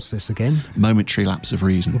tour was this again? Momentary Lapse of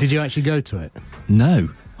Reason. Did you actually go to it? No,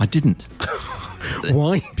 I didn't.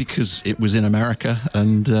 Why? Because it was in America,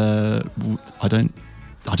 and I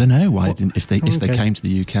don't know why I didn't. If they came to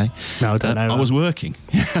the UK, no, I don't know. I was working.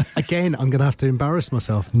 Again, I'm going to have to embarrass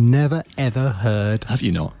myself. Never ever heard. Have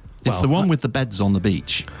you not? It's the one with the beds on the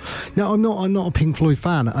beach. No, I'm not a Pink Floyd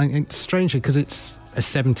fan. It's strangely because it's a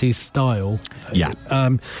 70s style. Yeah.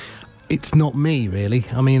 It's not me really.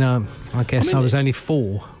 I mean, I guess I was only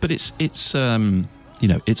 4. But it's it's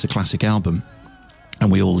a classic album.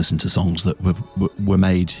 And we all listen to songs that were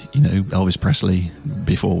made, Elvis Presley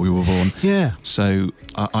before we were born. Yeah. So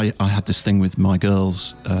I had this thing with my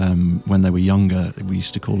girls when they were younger. We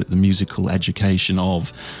used to call it the musical education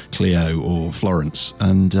of Cleo or Florence.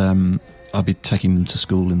 And I'd be taking them to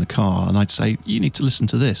school in the car, and I'd say, you need to listen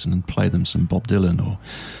to this, and play them some Bob Dylan or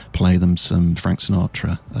play them some Frank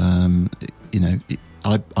Sinatra.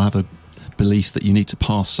 I have a belief that you need to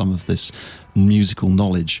pass some of this musical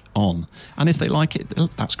knowledge on, and if they like it,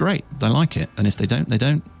 that's great, they like it, and if they don't, they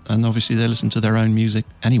don't, and obviously they listen to their own music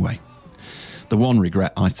anyway. The one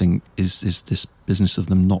regret, I think, is this business of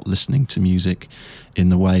them not listening to music in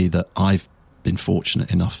the way that I've been fortunate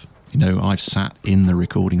enough. I've sat in the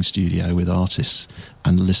recording studio with artists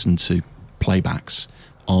and listened to playbacks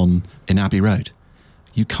in Abbey Road.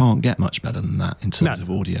 You can't get much better than that in terms of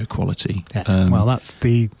audio quality. Yeah. Well, that's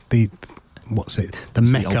the what's it? The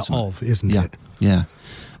mecca of, isn't it? Yeah.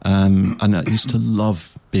 And I used to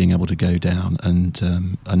love being able to go down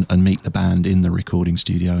and meet the band in the recording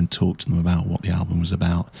studio and talk to them about what the album was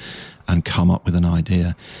about and come up with an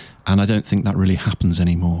idea. And I don't think that really happens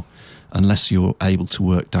anymore unless you're able to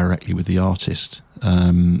work directly with the artist.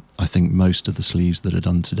 I think most of the sleeves that are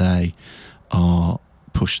done today are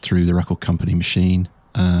pushed through the record company machine.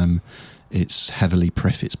 It's heavily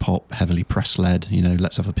it's pop, heavily press-led.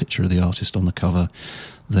 Let's have a picture of the artist on the cover.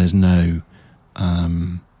 There's no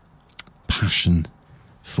passion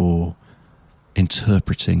for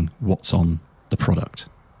interpreting what's on the product.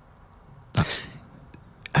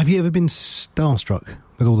 Have you ever been starstruck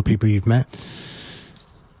with all the people you've met?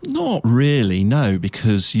 Not really, no,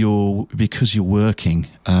 because you're working.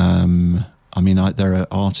 There are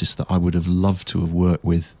artists that I would have loved to have worked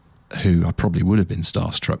with who I probably would have been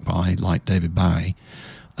starstruck by, like David Bowie.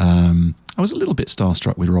 I was a little bit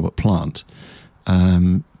starstruck with Robert Plant.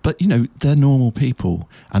 But, they're normal people,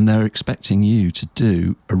 and they're expecting you to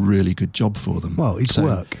do a really good job for them. Well, it's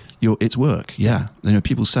work. It's work, yeah.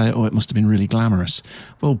 People say, it must have been really glamorous.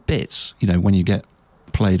 Well, bits, when you get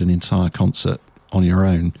played an entire concert on your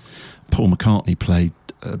own. Paul McCartney played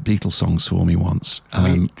Beatles songs for me once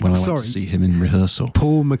when I went to see him in rehearsal.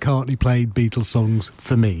 Paul McCartney played Beatles songs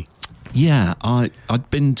for me? Yeah, I'd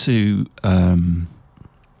been to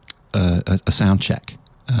a sound check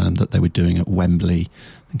that they were doing at Wembley.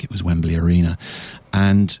 I think it was Wembley Arena,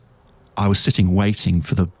 and I was sitting waiting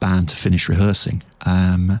for the band to finish rehearsing,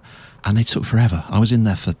 and they took forever. I was in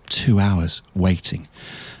there for 2 hours waiting,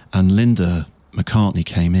 and Linda McCartney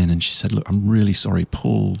came in and she said, look, I'm really sorry,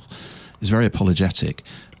 Paul is very apologetic,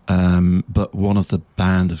 but one of the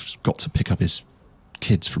band have got to pick up his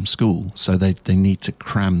kids from school, so they need to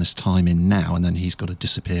cram this time in now, and then he's got to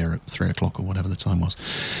disappear at 3 o'clock or whatever the time was.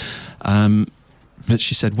 But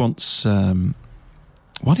she said once,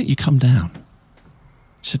 why don't you come down?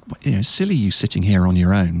 She said, it's silly you sitting here on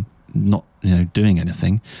your own, not doing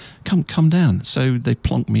anything. Come down. So they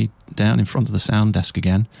plonked me down in front of the sound desk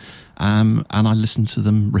again, and I listened to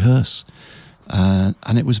them rehearse,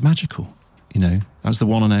 and it was magical. That was the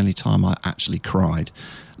one and only time I actually cried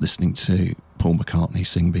listening to Paul McCartney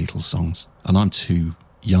sing Beatles songs, and I'm too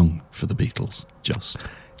young for the Beatles.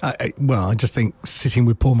 I just think sitting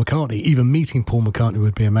with Paul McCartney, even meeting Paul McCartney,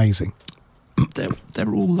 would be amazing.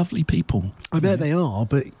 They're all lovely people. I bet they are,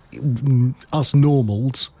 but us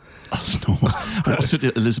normals. Us normals. That's what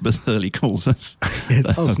Elizabeth Hurley calls us. Yes,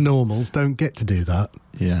 us normals don't get to do that.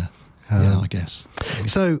 Yeah. I guess.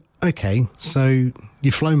 So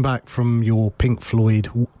you've flown back from your Pink Floyd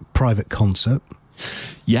private concert.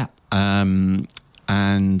 Yeah. And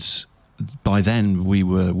by then we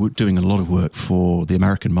were doing a lot of work for the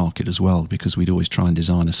American market as well, because we'd always try and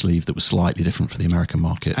design a sleeve that was slightly different for the American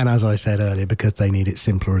market. And as I said earlier, because they need it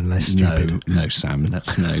simpler and less stupid. No, Sam,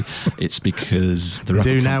 that's no. It's because they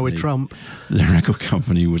do now with Trump. The record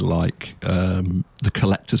company would like the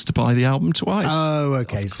collectors to buy the album twice. Oh,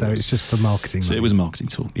 okay. So it's just for marketing. So it was a marketing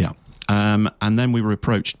tool, yeah. And then we were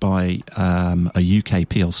approached by a UK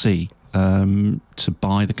PLC to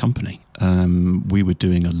buy the company. We were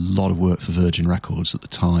doing a lot of work for Virgin Records at the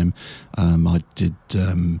time. I did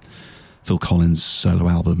Phil Collins' solo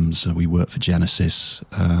albums. We worked for Genesis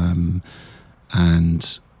and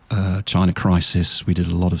China Crisis. We did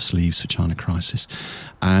a lot of sleeves for China Crisis.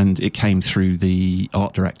 And it came through the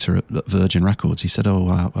art director at Virgin Records. He said,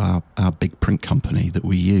 our big print company that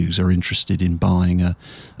we use are interested in buying a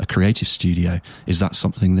creative studio. Is that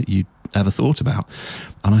something that you'd ever thought about?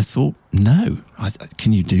 And I thought, no.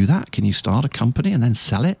 Can you do that? Can you start a company and then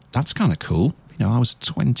sell it? That's kind of cool. You know, I was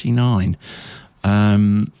 29.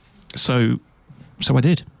 So I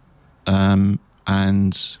did. And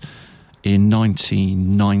in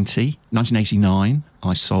 1989,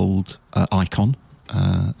 I sold Icon,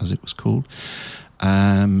 as it was called,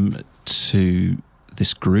 to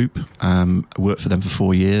this group. I worked for them for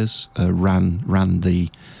 4 years, ran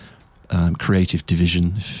the creative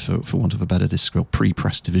division, for want of a better description,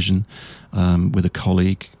 pre-press division, with a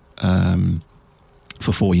colleague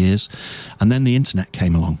for 4 years. And then the internet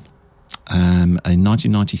came along. In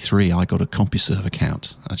 1993, I got a CompuServe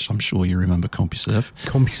account. I'm sure you remember CompuServe.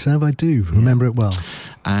 CompuServe, I do remember it well.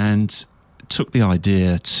 And took the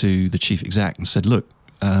idea to the chief exec and said, look,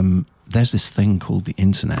 there's this thing called the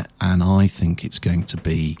internet, and I think it's going to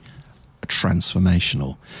be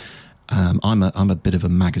transformational. I'm a bit of a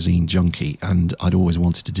magazine junkie, and I'd always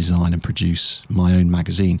wanted to design and produce my own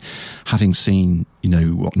magazine, having seen,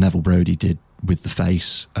 what Neville Brody did with The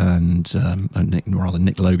Face, and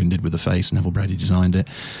Nick Logan did with The Face. Neville Brody designed it.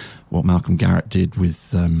 What Malcolm Garrett did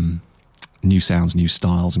with New Sounds, New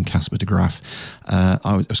Styles, and Casper de Graaf.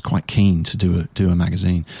 I was quite keen to do a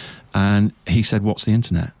magazine, and he said, "What's the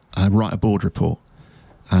internet? Write a board report."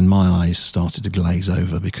 And my eyes started to glaze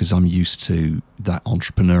over, because I'm used to that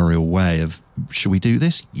entrepreneurial way of, should we do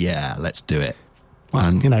this? Yeah, let's do it. Well,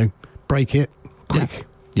 and, break it quick.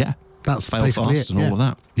 Yeah. That's fail basically fast it, and all of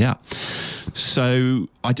that. Yeah. So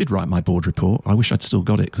I did write my board report. I wish I'd still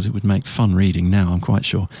got it, because it would make fun reading now, I'm quite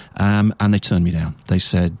sure. And they turned me down. They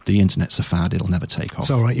said, the internet's a fad, it'll never take off. It's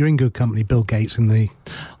all right, you're in good company. Bill Gates in the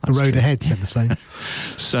road ahead said the same.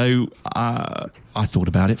 So I thought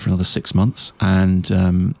about it for another 6 months,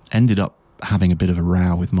 and ended up having a bit of a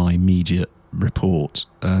row with my immediate report,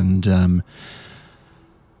 and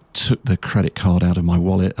took the credit card out of my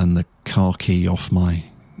wallet and the car key off my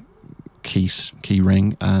key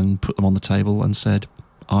ring, and put them on the table and said,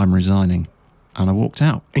 I'm resigning. And I walked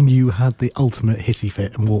out. And you had the ultimate hissy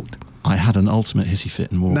fit and walked. I had an ultimate hissy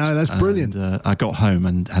fit and walked. No, that's brilliant. And, I got home,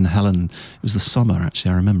 and Helen, it was the summer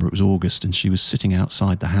actually, I remember it was August, and she was sitting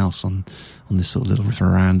outside the house on this sort of little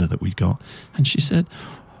veranda that we'd got, and she said,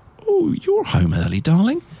 "Oh, you're home early,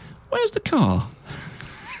 darling. Where's the car?"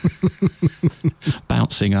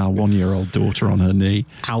 Bouncing our 1-year-old daughter on her knee.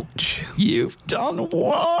 Ouch. You've done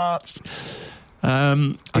what?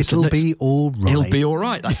 It'll be all right. It'll be all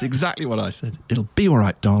right. That's exactly what I said. It'll be all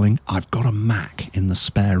right, darling. I've got a Mac in the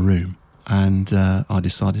spare room. And I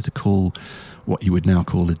decided to call what you would now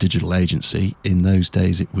call a digital agency. In those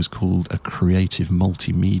days, it was called a creative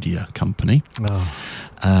multimedia company.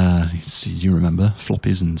 So you remember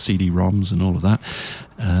floppies and CD-ROMs and all of that,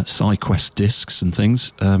 SideQuest discs and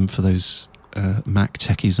things, for those Mac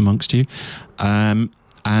techies amongst you, and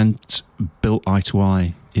built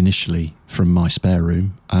I2I initially from my spare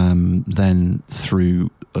room. Then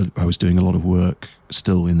through, I was doing a lot of work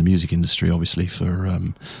still in the music industry, obviously, for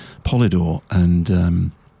Polydor,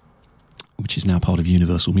 and which is now part of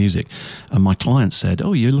Universal Music. And my client said,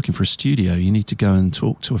 "Oh, you're looking for a studio. You need to go and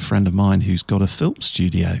talk to a friend of mine who's got a film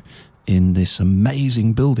studio in this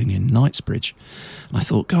amazing building in Knightsbridge." And I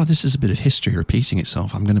thought, God, this is a bit of history repeating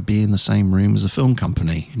itself. I'm going to be in the same room as a film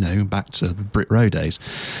company, back to the Brit Row days.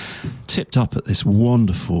 Tipped up at this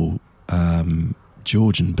wonderful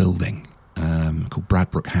Georgian building called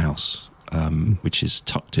Bradbrook House, which is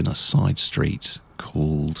tucked in a side street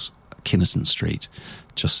called Kinnerton Street,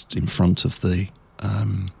 just in front of the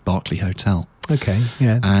Berkeley Hotel. Okay,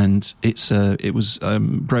 yeah. And it was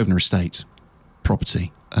Grosvenor Estate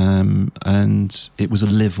property, and it was a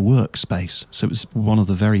live-work space. So it was one of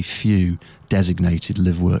the very few designated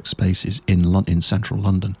live-work spaces in central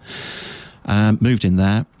London. Moved in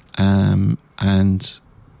there, and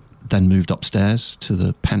then moved upstairs to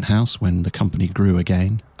the penthouse when the company grew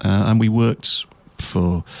again. And we worked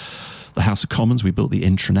for the House of Commons. We built the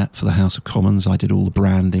intranet for the House of Commons. I did all the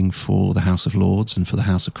branding for the House of Lords and for the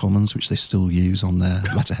House of Commons, which they still use on their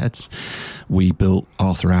letterheads. We built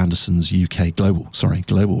Arthur Anderson's global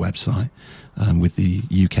website with the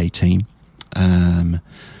UK team.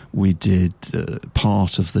 We did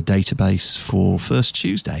part of the database for First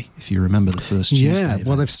Tuesday, if you remember the First Tuesday. Yeah,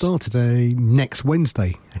 well, they've started next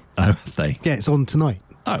Wednesday. Oh, have they? Yeah, it's on tonight.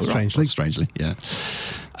 Oh, strangely. Right. Strangely, yeah.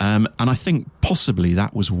 And I think possibly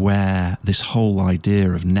that was where this whole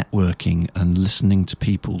idea of networking and listening to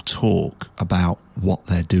people talk about what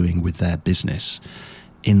they're doing with their business,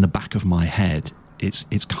 in the back of my head,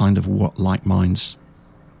 it's kind of what Like Minds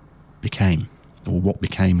became, or what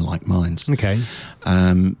became Like Minds. Okay.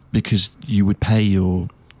 Because you would pay your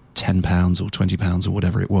 £10 or £20 or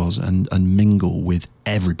whatever it was and mingle with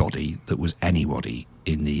everybody that was anybody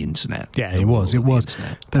in the internet. Yeah, it was.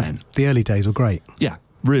 The early days were great. Yeah,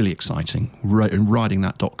 really exciting. Riding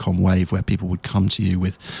that .com wave where people would come to you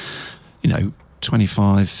with,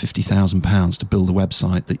 £25,000-50,000 to build a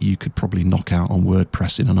website that you could probably knock out on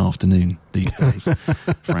WordPress in an afternoon these days,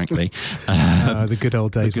 frankly. The good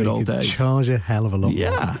old days. The good old days. Charge a hell of a lot more.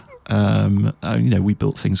 Yeah. We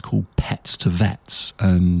built things called Pets to Vets,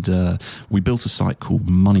 and we built a site called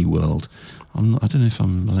Money World. I don't know if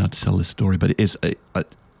I'm allowed to tell this story, but it is.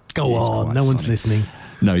 Go on, no one's listening.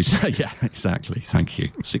 No, yeah, exactly. Thank you.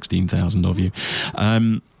 16,000 of you.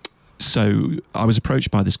 So I was approached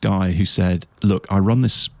by this guy who said, look, I run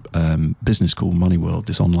this business called Money World,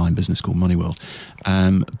 this online business called Money World,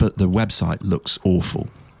 but the website looks awful.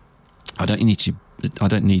 I don't need you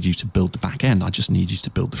to build the back end. I just need you to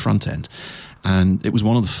build the front end. And it was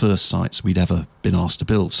one of the first sites we'd ever been asked to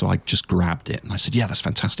build. So I just grabbed it and I said, yeah, that's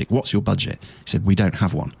fantastic. What's your budget? He said, we don't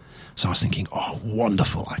have one. So I was thinking, oh,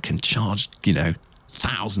 wonderful. I can charge,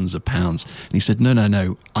 thousands of pounds. And he said,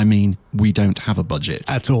 no. I mean, we don't have a budget.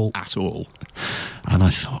 At all. And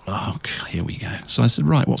I thought, oh, here we go. So I said,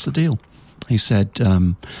 right, what's the deal? He said,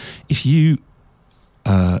 if you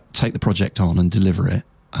take the project on and deliver it,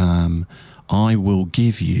 I will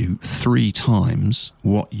give you 3 times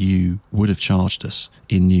what you would have charged us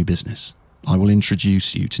in new business. I will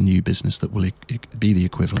introduce you to new business that will be the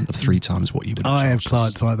equivalent of 3 times what you would have charged us. I have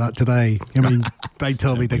clients like that today. I mean, they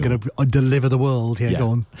tell me they're going to deliver the world. Yeah, go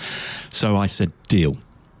on. So I said, deal,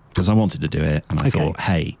 because I wanted to do it. And I thought,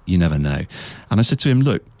 hey, you never know. And I said to him,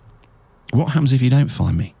 look, what happens if you don't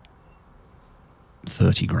find me?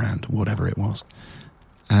 30 grand, whatever it was.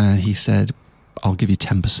 And he said, I'll give you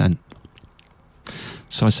 10%.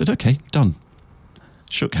 So I said, okay, done.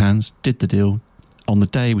 Shook hands, did the deal. On the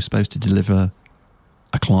day we were supposed to deliver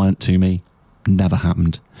a client to me, never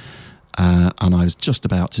happened. And I was just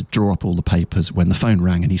about to draw up all the papers when the phone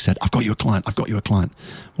rang and he said, I've got you a client.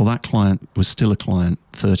 Well, that client was still a client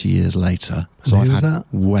 30 years later. So I've had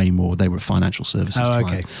way more. They were a financial services client.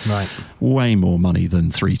 Okay, right. Way more money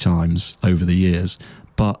than 3 times over the years.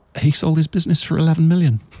 But he sold his business for 11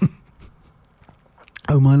 million.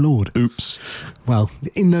 Oh, my Lord. Oops. Well,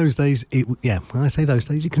 in those days, when I say those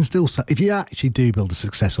days, you can still... If you actually do build a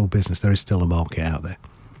successful business, there is still a market out there.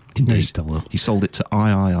 Indeed. He sold it to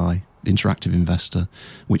III, Interactive Investor,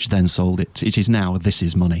 which then sold it. It is now This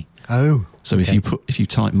Is Money. Oh. So if you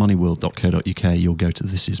type moneyworld.co.uk, you'll go to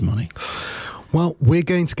This Is Money. Well, we're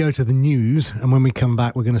going to go to the news, and when we come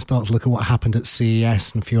back, we're going to start to look at what happened at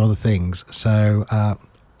CES and a few other things. So...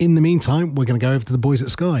 in the meantime, we're going to go over to the boys at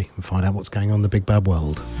Sky and find out what's going on in the big bad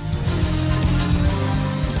world.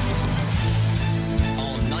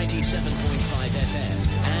 On 97.5 FM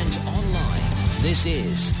and online, this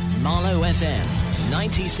is Marlow FM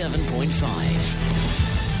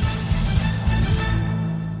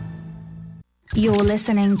 97.5. You're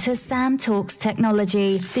listening to Sam Talks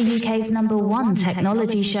Technology, the UK's #1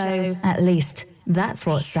 technology show. At least, that's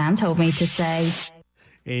what Sam told me to say.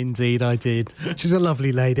 Indeed, I did. She's a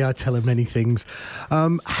lovely lady. I tell her many things.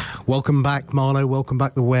 Welcome back, Marlow. Welcome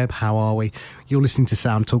back, the web. How are we? You're listening to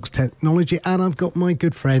Sam Talks Technology, and I've got my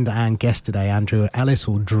good friend and guest today, Andrew Ellis,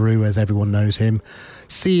 or Drew, as everyone knows him,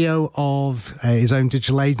 CEO of his own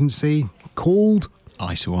digital agency called...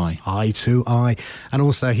 I2I. I2I. And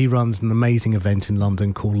also, he runs an amazing event in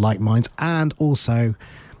London called Like Minds, and also...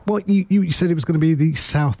 What you said it was going to be the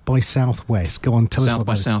South by Southwest. Go on, tell us what South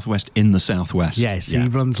by Southwest in the Southwest. Yes, he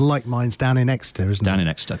runs Like Minds down in Exeter, isn't he? Down in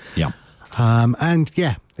Exeter, yeah. And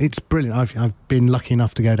yeah, it's brilliant. I've been lucky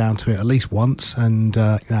enough to go down to it at least once, and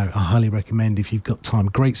I highly recommend if you've got time.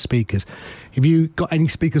 Great speakers. Have you got any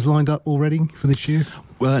speakers lined up already for this year?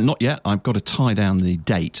 Not yet. I've got to tie down the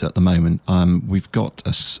date at the moment. We've got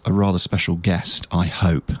a rather special guest, I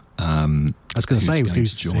hope, I was going to say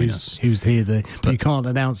who's here, but you can't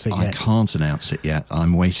announce it yet. I can't announce it yet.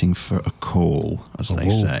 I'm waiting for a call, as they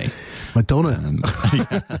say.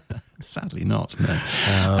 Madonna. Sadly not,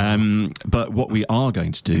 no. But what we are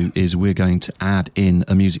going to do is we're going to add in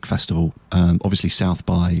a music festival. Obviously, South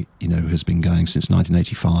by, has been going since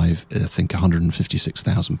 1985. I think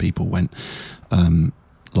 156,000 people went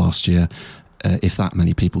last year. If that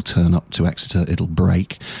many people turn up to Exeter, it'll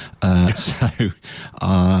break. So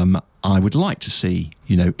I would like to see,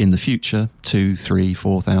 in the future, 2,000, 3,000,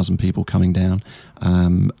 4,000 people coming down.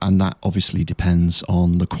 And that obviously depends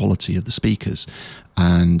on the quality of the speakers.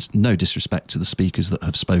 And no disrespect to the speakers that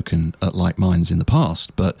have spoken at Like Minds in the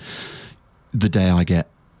past, but the day I get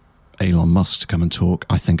Elon Musk to come and talk,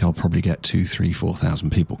 I think I'll probably get 2,000, 3,000, 4,000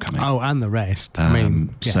 people coming. Oh, and the rest.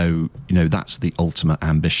 So, that's the ultimate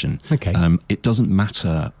ambition. Okay. It doesn't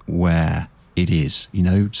matter where it is.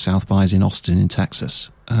 South by is in Austin, in Texas.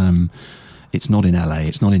 It's not in LA,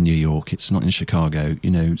 it's not in New York, it's not in Chicago,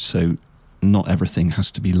 so not everything has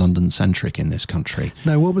to be London-centric in this country.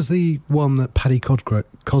 No, what was the one that Paddy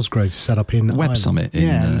Cosgrove set up in Web Ireland? Summit,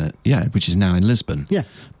 which is now in Lisbon. Yeah.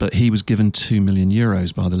 But he was given €2 million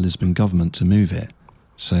by the Lisbon government to move it.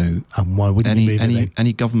 So and why wouldn't you move it?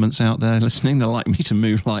 Any governments out there listening that like me to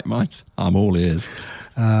move Like Minds? I'm all ears.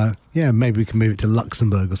 Maybe we can move it to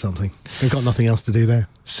Luxembourg or something. They've got nothing else to do there.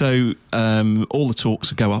 So all the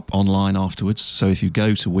talks go up online afterwards. So if you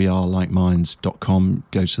go to wearelikeminds.com,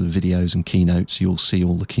 go to the videos and keynotes, you'll see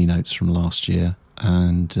all the keynotes from last year.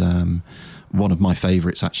 And one of my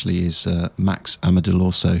favourites actually is Max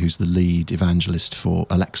Amadilorso, who's the lead evangelist for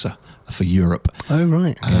Alexa for Europe. Oh,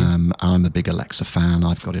 right. Okay. I'm a big Alexa fan.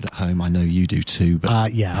 I've got it at home. I know you do too. But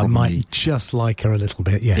I might just like her a little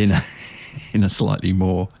bit, yes. In a slightly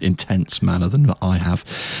more intense manner than I have.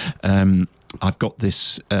 I've got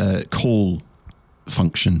this call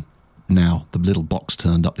function now. The little box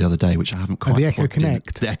turned up the other day, which I haven't quite. The Echo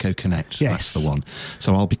Connect. The Echo Connect. Yes, that's the one.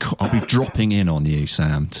 So I'll be dropping in on you,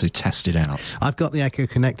 Sam, to test it out. I've got the Echo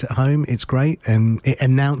Connect at home. It's great, and it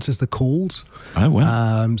announces the calls. Oh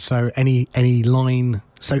wow! So any line,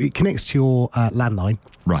 so it connects to your landline,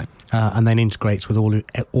 right? And then integrates with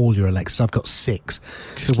all your Alexas. I've got 6.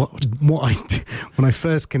 So what I did, when I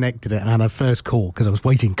first connected it, I had a first call because I was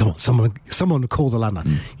waiting. Come on, someone call the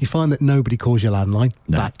landline. You find that nobody calls your landline.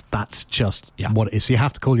 No. That's just what it is. So you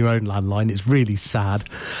have to call your own landline. It's really sad.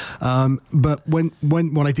 But when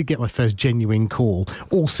I did get my first genuine call,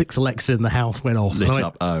 all 6 Alexas in the house went off. Lit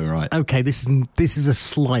up. Oh right. Okay, this is a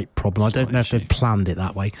slight problem. I don't know if they've planned it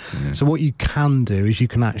that way. Yeah. So what you can do is you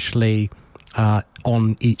can actually.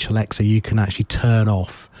 On each Alexa, you can actually turn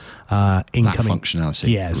off incoming that functionality.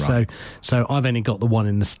 Yeah, right. So I've only got the one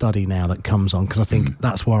in the study now that comes on because I think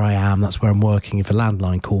that's where I am. That's where I'm working. If a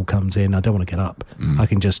landline call comes in, I don't want to get up. I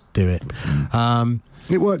can just do it.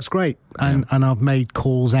 It works great, and I've made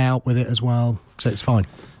calls out with it as well, so it's fine.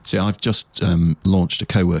 See, I've just launched a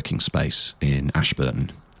co-working space in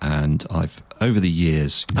Ashburton. And I've, over the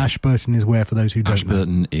years... Ashburton is where, for those who don't know?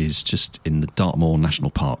 Ashburton is just in the Dartmoor National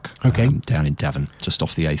Park. Okay. Down in Devon, just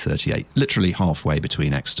off the A38. Literally halfway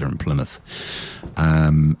between Exeter and Plymouth.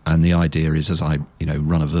 And the idea is, as I,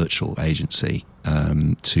 run a virtual agency,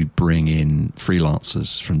 to bring in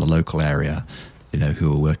freelancers from the local area,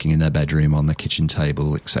 who are working in their bedroom, on their kitchen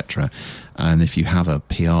table, etc. And if you have a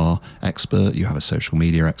PR expert, you have a social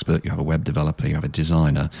media expert, you have a web developer, you have a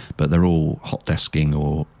designer, but they're all hot desking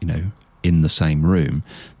or, in the same room,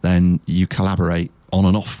 then you collaborate on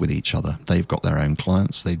and off with each other. They've got their own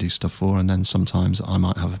clients they do stuff for, and then sometimes I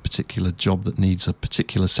might have a particular job that needs a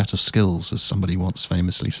particular set of skills, as somebody once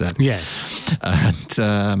famously said. Yes.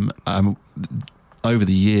 And over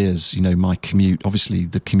the years, my commute, obviously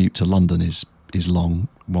the commute to London is long,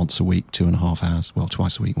 once a week, 2.5 hours, well,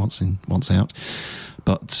 twice a week, once in, once out.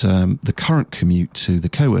 But the current commute to the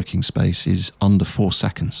co-working space is under 4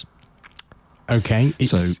 seconds. Okay.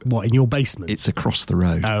 It's what, in your basement? It's across the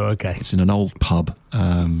road. Oh, okay. It's in an old pub,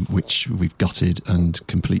 which we've gutted and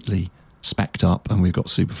completely specced up, and we've got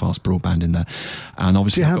super fast broadband in there. And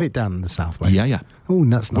obviously, do you have it down in the southwest? Yeah. Oh,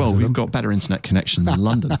 that's nice. Well, we've got better internet connection than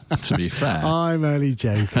London, to be fair. I'm only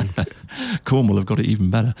joking. Cornwall have got it even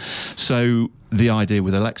better. So the idea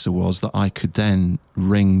with Alexa was that I could then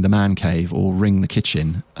ring the man cave or ring the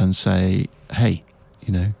kitchen and say, hey,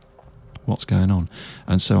 what's going on?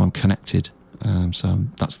 And so I'm connected. So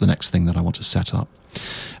that's the next thing that I want to set up.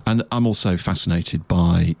 And I'm also fascinated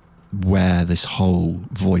by where this whole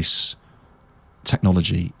voice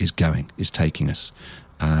technology is taking us.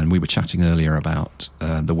 And we were chatting earlier about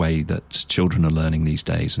the way that children are learning these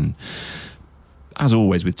days. And as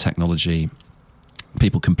always with technology,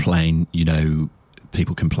 people complain,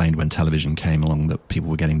 people complained when television came along that people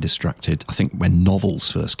were getting distracted. I think when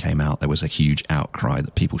novels first came out, there was a huge outcry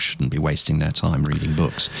that people shouldn't be wasting their time reading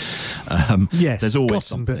books. Yes, there's always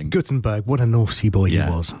something. Gutenberg, what a naughty boy he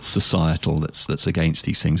was. Societal that's against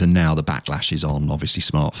these things. And now the backlash is on, obviously,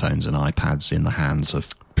 smartphones and iPads in the hands of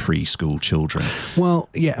preschool children. Well,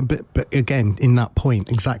 yeah, but again,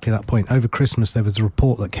 exactly that point, over Christmas there was a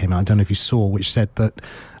report that came out, I don't know if you saw, which said that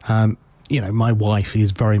my wife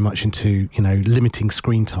is very much into, limiting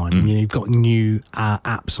screen time. You've got new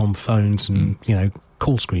apps on phones and,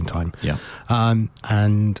 call screen time. Yeah.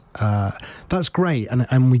 And that's great.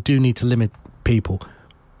 And we do need to limit people.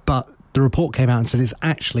 But the report came out and said it's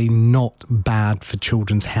actually not bad for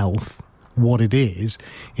children's health. What it is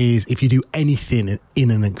if you do anything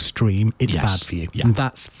in an extreme, it's bad for you. Yeah. And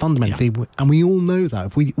that's fundamentally, and we all know that.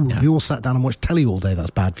 If we all sat down and watched telly all day, that's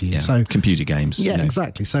bad for you. Yeah. So computer games. Yeah,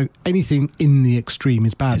 exactly. So anything in the extreme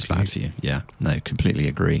is bad for you. Yeah, no, completely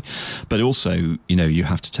agree. But also, you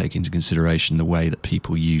have to take into consideration the way that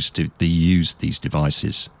people use these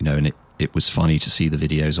devices, and it was funny to see the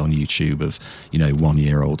videos on YouTube of,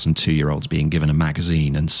 1-year-olds and 2-year-olds being given a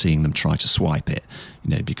magazine and seeing them try to swipe it,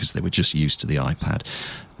 because they were just used to the iPad.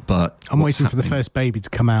 But I'm waiting for the first baby to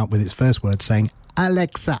come out with its first word saying,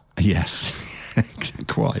 Alexa. Yes,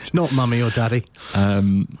 quite. Not mummy or daddy.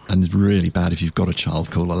 And it's really bad if you've got a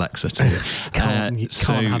child called Alexa to you. You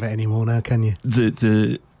can't have it anymore now, can you?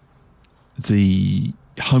 The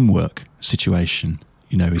homework situation,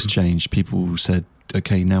 has changed. People said,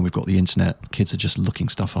 okay, now we've got the internet, kids are just looking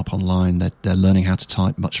stuff up online, they're learning how to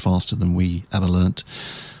type much faster than we ever learnt,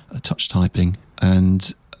 touch typing,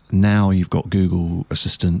 and now you've got Google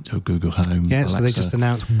Assistant or Google Home. Yeah, Alexa. So they just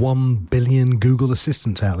announced 1 billion Google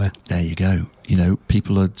Assistants out there. There you go.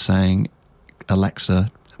 People are saying,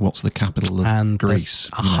 Alexa, what's the capital of Greece?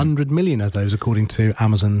 100 million of those, according to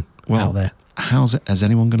Amazon, out there. Has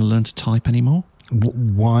anyone going to learn to type anymore?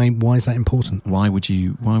 Why is that important? Why would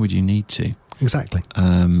you need to? Exactly.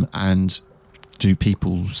 And do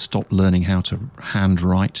people stop learning how to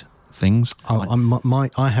handwrite things?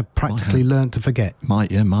 I have practically learned to forget. My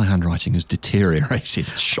handwriting has deteriorated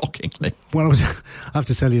shockingly. Well, I have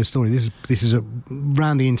to tell you a story. This is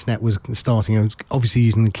around the internet was starting. I was obviously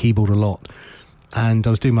using the keyboard a lot, and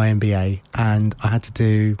I was doing my MBA, and I had to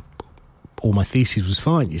do all my thesis was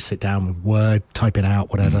fine. You sit down with Word, type it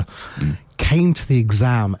out, whatever. Came to the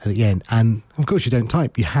exam at the end, and of course you don't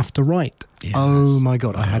type, you have to write. Yes. Oh my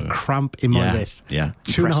God, I had cramp in my wrist. Yeah.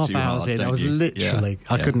 2.5 hours in, I was literally,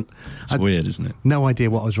 I couldn't. It's weird, isn't it? No idea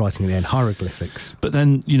what I was writing at the end, hieroglyphics. But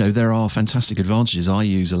then, there are fantastic advantages. I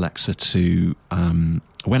use Alexa to,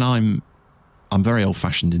 when I'm very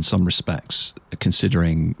old-fashioned in some respects,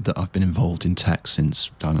 considering that I've been involved in tech since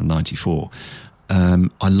 94.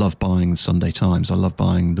 I love buying the Sunday Times. I love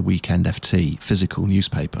buying the Weekend FT, physical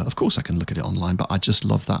newspaper. Of course I can look at it online, but I just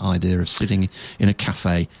love that idea of sitting in a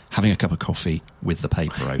cafe, having a cup of coffee with the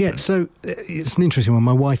paper open. Yeah, so it's an interesting one.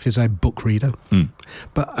 My wife is a book reader, and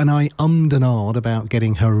I ummed and ahed about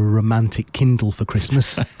getting her a romantic Kindle for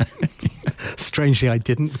Christmas. Strangely, I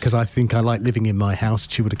didn't, because I think I like living in my house.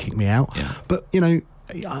 She would have kicked me out. Yeah. But,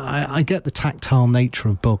 I get the tactile nature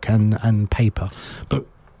of book and paper, but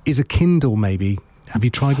is a Kindle maybe? Have you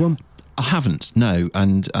tried one? I haven't, no.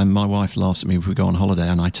 And my wife laughs at me if we go on holiday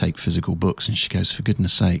and I take physical books, and she goes, for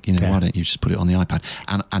goodness sake, why don't you just put it on the iPad?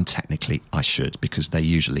 And technically I should, because they're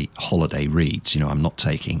usually holiday reads. I'm not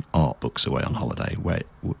taking art books away on holiday,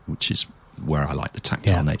 which is where I like the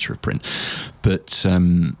tactile nature of print. But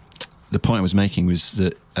the point I was making was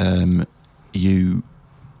that you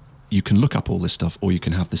can look up all this stuff, or you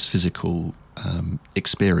can have this physical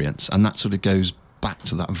experience, and that sort of goes back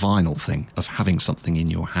to that vinyl thing of having something in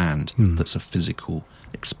your hand that's a physical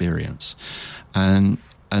experience. And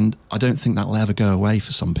I don't think that'll ever go away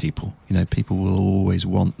for some people. People will always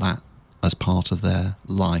want that as part of their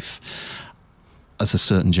life as a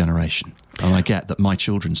certain generation. And I get that my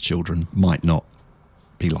children's children might not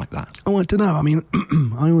be like that. Oh, I don't know. I mean,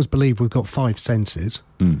 I always believe we've got 5 senses,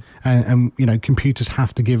 and computers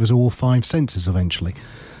have to give us all 5 senses eventually.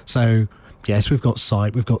 So yes, we've got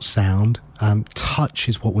sight, we've got sound. Touch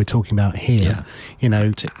is what we're talking about here.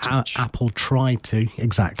 Apple tried to,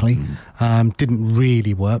 exactly. Didn't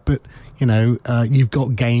really work, but, you've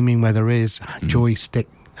got gaming where there is joystick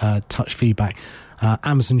touch feedback.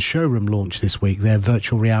 Amazon Showroom launched this week their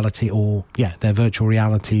virtual reality on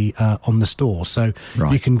the store. So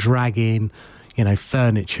you can drag in,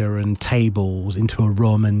 furniture and tables into a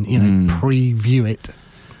room and, preview it.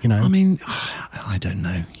 I mean, I don't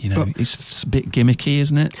know. It's a bit gimmicky,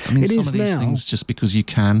 isn't it? I mean, some of these things just because you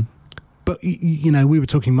can. But, we were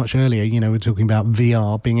talking much earlier, we were talking about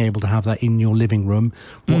VR, being able to have that in your living room,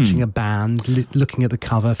 watching a band, looking at the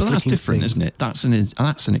cover, but that's different, isn't it? That's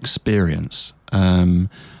an experience.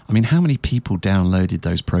 I mean, how many people downloaded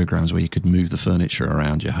those programs where you could move the furniture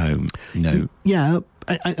around your home? Yeah,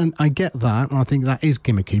 I get that, and I think that is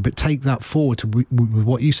gimmicky. But take that forward to with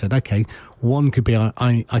what you said. Okay, one could be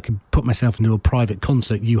I could put myself into a private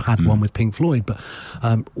concert. You had one with Pink Floyd, but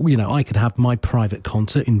I could have my private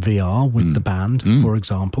concert in VR with the band, for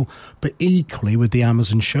example. But equally with the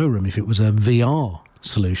Amazon showroom, if it was a VR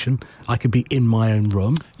solution, I could be in my own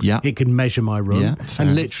room. Yeah, it could measure my room,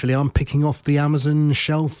 and literally I'm picking off the Amazon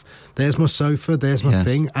shelf. There's my sofa, there's my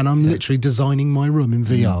thing, and I'm literally designing my room in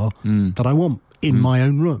VR that I want in my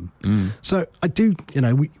own room. So I do,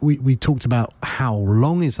 we talked about how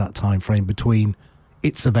long is that time frame between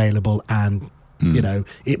it's available and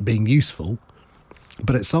it being useful.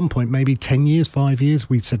 But at some point, maybe 10 years, 5 years,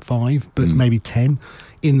 we said 5, but maybe 10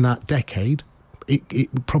 in that decade,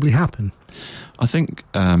 it would probably happen. I think,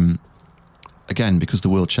 again, because the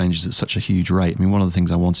world changes at such a huge rate, I mean, one of the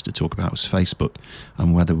things I wanted to talk about was Facebook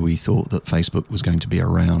and whether we thought that Facebook was going to be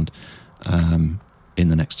around in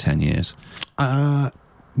the next 10 years.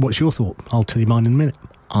 What's your thought? I'll tell you mine in a minute.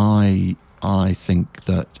 I think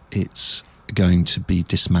that it's going to be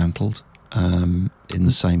dismantled in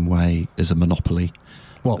the same way as a monopoly.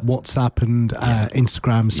 What, WhatsApp and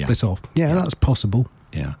Instagram split off? Yeah, that's possible.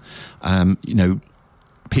 Yeah.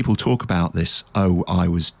 People talk about this, I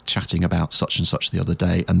was chatting about such and such the other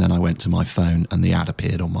day, and then I went to my phone and the ad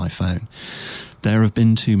appeared on my phone. There have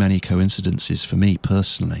been too many coincidences for me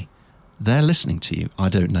personally. They're listening to you. I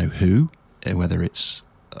don't know who, whether it's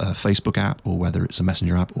a Facebook app or whether it's a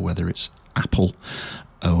Messenger app or whether it's Apple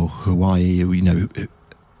or Hawaii,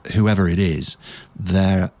 whoever it is.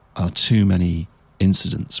 There are too many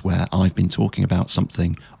incidents where I've been talking about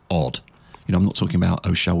something odd. I'm not talking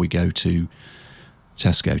about, shall we go to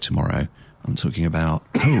Tesco tomorrow? I'm talking about,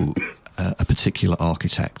 a particular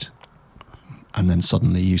architect. And then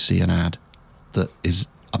suddenly you see an ad that is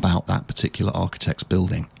about that particular architect's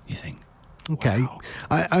building. You think, okay, wow.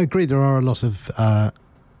 I agree. There are a lot of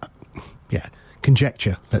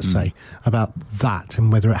conjecture, let's say, about that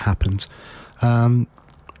and whether it happens. I'm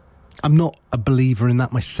not a believer in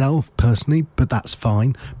that myself personally, but that's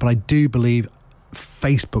fine. But I do believe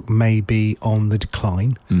Facebook may be on the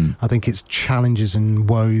decline. I think its challenges and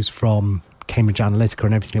woes from Cambridge Analytica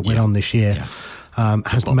and everything that went on this year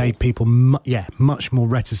has made people much more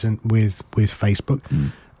reticent with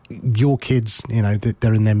Facebook. Your kids,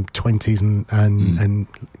 they're in them 20s and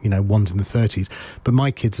one's in the 30s, but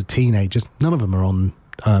my kids are teenagers. None of them are on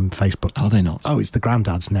Facebook. Are they not? Oh, it's the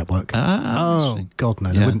Grandad's network. Oh God,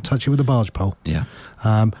 no! They wouldn't touch it with a barge pole. Yeah.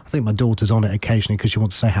 I think my daughter's on it occasionally because she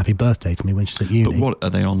wants to say happy birthday to me when she's at uni. But what are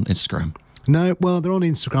they on Instagram? No, well, they're on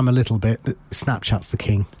Instagram a little bit. Snapchat's the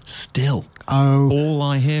king. Still. Oh. All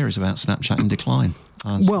I hear is about Snapchat in decline.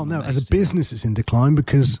 Well, no, as a business it's in decline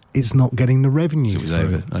because it's not getting the revenue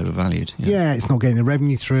through. It was overvalued. Yeah, it's not getting the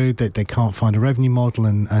revenue through. They can't find a revenue model,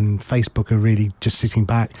 and Facebook are really just sitting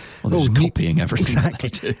back. Well, they're just copying everything. Exactly.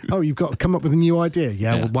 That they do. Oh, you've got to come up with a new idea.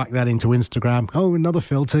 Yeah, we'll whack that into Instagram. Oh, another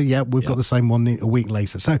filter. Yeah, we've got the same one a week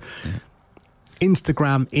later. So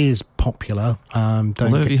Instagram is popular.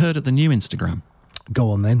 Have you heard of the new Instagram? Go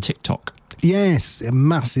on then. TikTok. Yes, a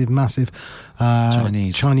massive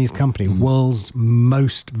Chinese company, world's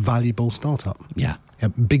most valuable startup. Yeah.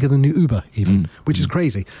 Bigger than Uber even, which is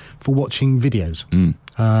crazy for watching videos.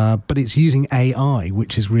 But it's using AI,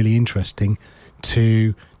 which is really interesting,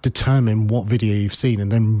 to determine what video you've seen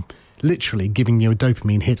and then literally giving you a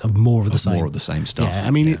dopamine hit of more of the same. More of the same stuff. Yeah, I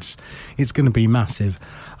mean, it's going to be massive.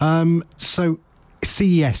 So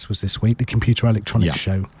CES was this week, the Computer Electronics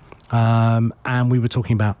Show. And we were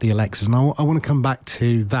talking about the Alexas, and I want to come back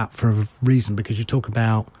to that for a reason, because you talk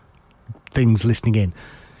about things listening in.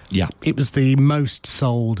 Yeah. It was the most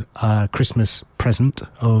sold Christmas present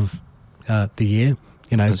of the year.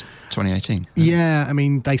 It was 2018. Yeah, I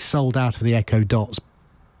mean, they sold out of the Echo Dots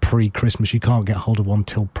pre-Christmas. You can't get hold of one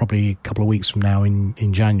till probably a couple of weeks from now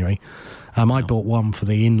in January. I bought one for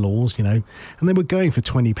the in-laws, and they were going for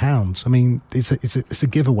 £20. I mean, it's a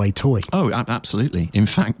giveaway toy. Oh, absolutely. In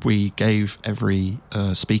fact, we gave every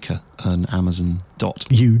speaker an Amazon Dot.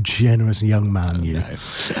 You generous young man, you.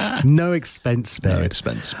 No. No expense spared. No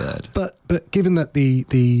expense spared. But given that the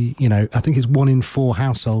I think it's 1 in 4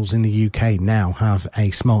 households in the UK now have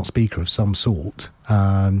a smart speaker of some sort.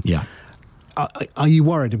 Are you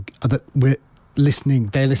worried that they're listening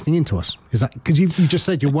into us? Is that because you just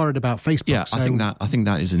said you're worried about Facebook? Yeah, so. I think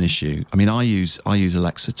that is an issue. I mean, I use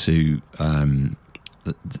Alexa to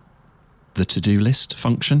the to-do list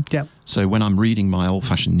function. Yeah. So when I'm reading my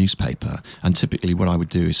old-fashioned newspaper, and typically what I would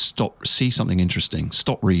do is see something interesting,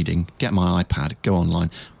 stop reading, get my iPad, go online.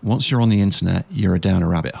 Once you're on the internet, you're down a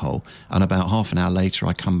rabbit hole. And about half an hour later,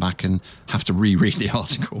 I come back and have to reread the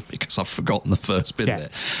article because I've forgotten the first bit of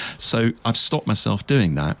it. So I've stopped myself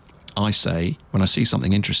doing that. I say, when I see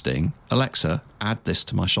something interesting, Alexa, add this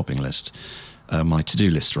to my shopping list, my to-do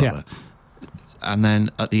list, rather. Yeah. And then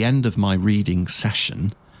at the end of my reading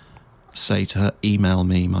session, say to her, email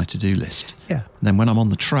me my to-do list. Yeah. And then when I'm on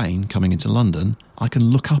the train coming into London, I can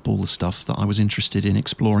look up all the stuff that I was interested in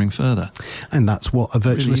exploring further. And that's what a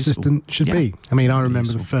virtual assistant should be. I mean, I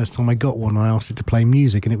remember the first time I got one, I asked it to play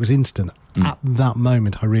music, and it was instant. At that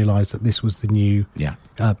moment, I realised that this was the new...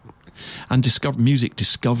 And music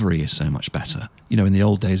discovery is so much better. You know, in the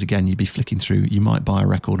old days, again, you'd be flicking through, you might buy a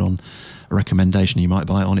record on a recommendation, you might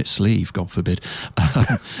buy it on its sleeve, God forbid.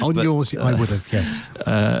 Yours, I would have, yes.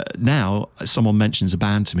 Now, someone mentions a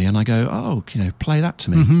band to me and I go, play that to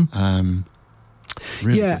me. Mm-hmm.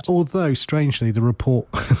 Really good. Although, strangely, the report,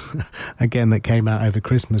 again, that came out over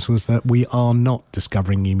Christmas was that we are not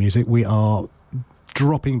discovering new music, we are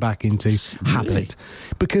dropping back into habit.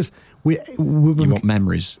 Because... you want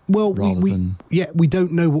memories rather than... Yeah, we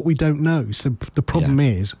don't know what we don't know. So the problem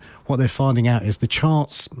is, what they're finding out is the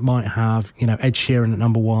charts might have, Ed Sheeran at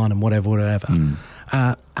number one and whatever.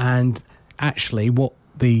 And actually what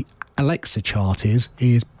the Alexa chart is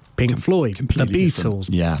Pink Floyd, the Beatles.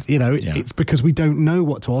 Different. It's because we don't know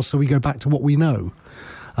what to ask, so we go back to what we know.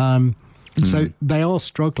 So they are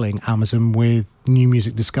struggling, Amazon, with new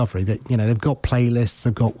music discovery. That they've got playlists,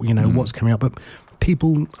 they've got, what's coming up, but...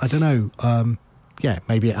 people, I don't know,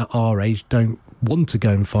 maybe at our age don't want to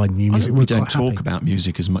go and find new music. We don't talk about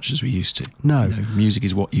music as much as we used to. No. Music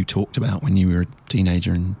is what you talked about when you were a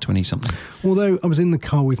teenager and 20-something. Although I was in the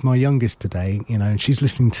car with my youngest today, and she's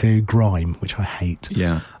listening to grime, which I hate.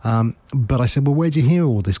 Yeah. But I said, well, where'd you hear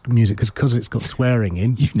all this music? Because it's got swearing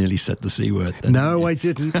in. You nearly said the C word then. No, I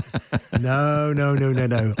didn't. No.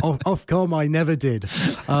 Ofcom, I never did.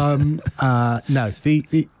 No,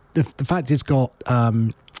 the fact it's got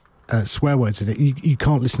swear words in it, you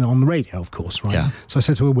can't listen on the radio, of course, right? Yeah. So I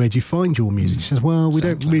said to her, where do you find your music? She says, well, we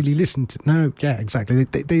don't really listen to... No, yeah, exactly.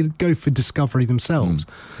 They go for discovery themselves.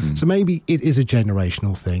 So maybe it is a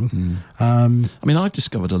generational thing. I mean, I've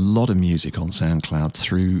discovered a lot of music on SoundCloud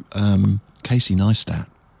through Casey Neistat.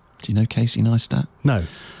 Do you know Casey Neistat? No.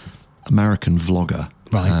 American vlogger.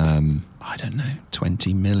 Right. I don't know,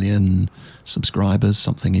 20 million subscribers,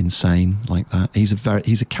 something insane like that. He's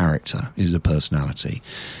a character, he's a personality,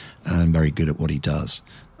 and very good at what he does.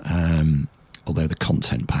 Although the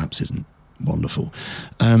content perhaps isn't wonderful.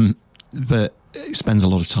 But he spends a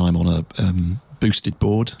lot of time on a boosted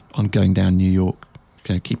board on going down New York,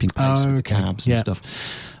 keeping pace with the cabs and stuff,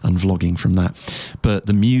 and vlogging from that. But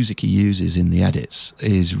the music he uses in the edits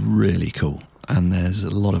is really cool. And there's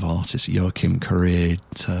a lot of artists, Joachim Correa,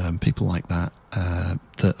 people like that,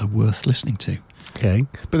 that are worth listening to. Okay,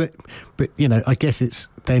 but I guess it's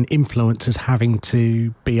then influencers having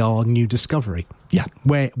to be our new discovery. Yeah,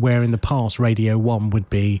 where in the past Radio 1 would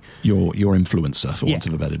be your influencer, for want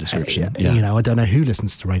of a better description. I don't know who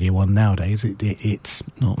listens to Radio 1 nowadays. It's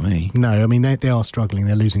not me. No, I mean they are struggling.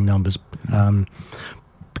 They're losing numbers.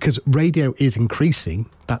 Because radio is increasing,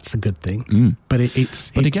 that's a good thing. But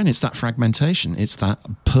again, it's that fragmentation. It's that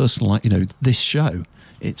personalised, this show,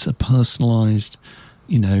 it's a personalised,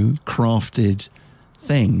 crafted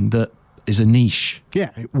thing that is a niche. Yeah,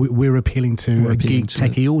 we're appealing to a geek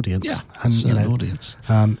techie audience. Yeah, and, audience.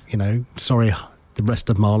 Sorry, the rest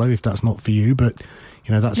of Marlow, if that's not for you, but...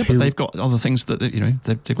 that's who... But they've got other things that,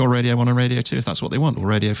 they've got Radio 1 and Radio 2, if that's what they want, or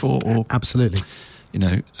Radio 4, or... Absolutely.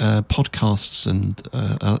 Podcasts and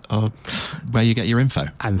are where you get your info.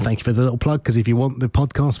 And thank you for the little plug, because if you want the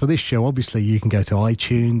podcast for this show, obviously you can go to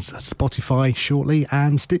iTunes, Spotify shortly,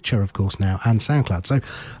 and Stitcher, of course, now, and SoundCloud. So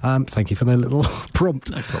thank you for the little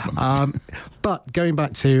prompt. No problem. But going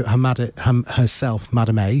back to herself,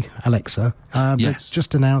 Madam A, Alexa,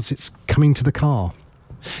 just announced it's coming to the car.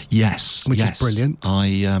 Yes. Which is brilliant.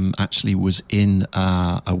 I actually was in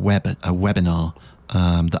a webinar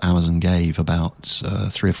that Amazon gave about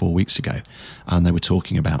 3 or 4 weeks ago, and they were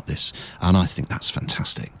talking about this, and I think that's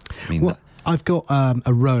fantastic. I mean, I've got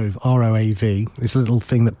a Rove, ROAV. It's a little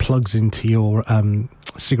thing that plugs into your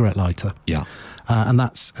cigarette lighter. Yeah. And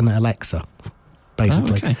that's an Alexa,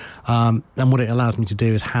 basically. Oh, okay. And what it allows me to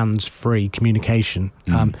do is hands-free communication.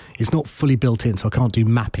 It's not fully built in, so I can't do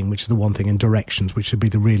mapping, which is the one thing, and directions, which would be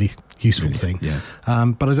the really useful thing. Yeah.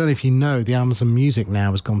 But I don't know if you know, the Amazon Music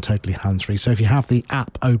now has gone totally hands-free. So if you have the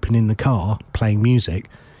app open in the car, playing music,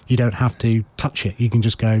 You don't have to touch it. You can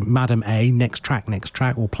just go, Madam A, next track,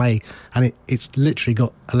 or play. And it's literally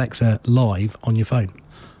got Alexa live on your phone.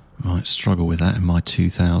 Might struggle with that in my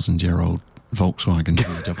 2,000-year-old Volkswagen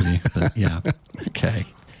VW, but yeah, okay.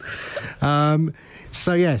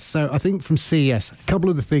 So I think from CES, a couple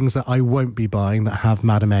of the things that I won't be buying that have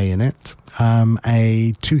Madam A in it.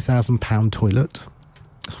 A £2,000 toilet.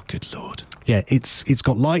 Oh, good Lord. Yeah, it's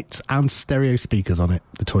got lights and stereo speakers on it,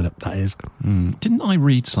 the toilet, that is. Didn't I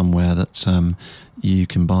read somewhere that you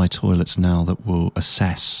can buy toilets now that will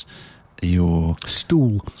assess your...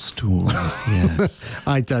 Stool, yes.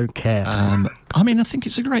 I don't care. I mean, I think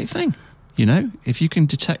it's a great thing. You know, if you can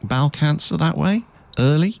detect bowel cancer that way,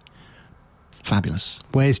 early, fabulous.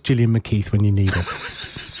 Where's Gillian McKeith when you need her?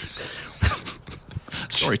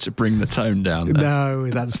 Sorry to bring the tone down there. No,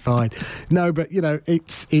 that's fine. No, but, you know, I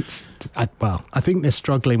think they're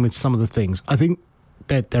struggling with some of the things. I think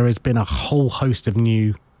that there has been a whole host of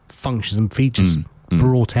new functions and features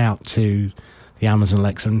brought out to the Amazon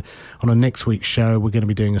Alexa. And on our next week's show, we're going to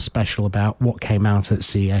be doing a special about what came out at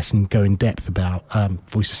CES and go in depth about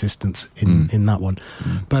voice assistants in that one.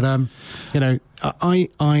 But, you know,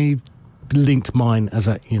 I linked mine, as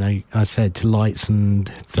I said, to lights and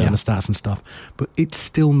thermostats and stuff, but it's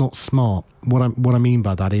still not smart. What I mean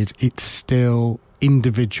by that is it's still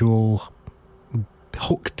individual,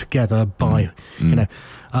 hooked together by you know.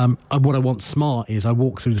 What I want smart is I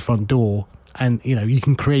walk through the front door and, you know, you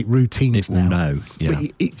can create routines now. No, yeah.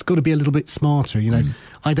 But it's got to be a little bit smarter, you know.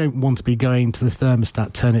 I don't want to be going to the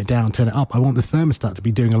thermostat, turn it down, turn it up. I want the thermostat to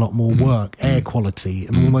be doing a lot more work, air quality,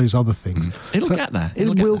 and all those other things. It'll get there.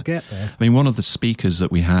 It will get there. I mean, one of the speakers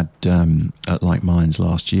that we had at Like Minds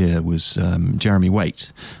last year was Jeremy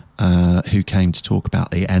Waite, who came to talk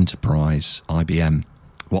about the enterprise IBM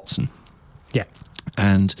Watson. Yeah.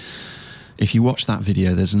 And if you watch that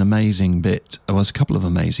video, there's an amazing bit. There was a couple of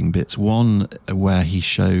amazing bits. One where he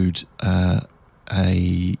showed a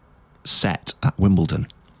set at Wimbledon,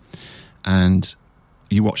 and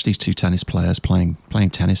you watch these two tennis players playing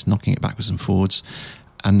tennis, knocking it backwards and forwards,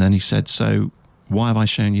 and then he said, so why have I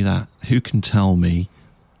shown you that? Who can tell me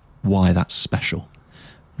why that's special?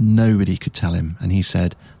 Nobody could tell him. And he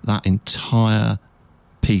said that entire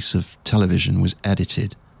piece of television was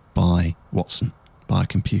edited by Watson, by a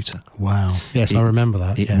computer. Wow. Yes, I remember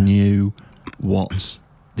that. It knew what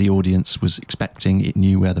the audience was expecting. It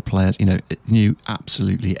knew where the players, you know, it knew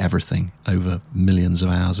absolutely everything over millions of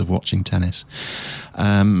hours of watching tennis.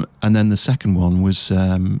 And then the second one was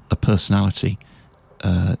a personality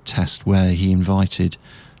test where he invited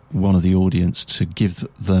one of the audience to give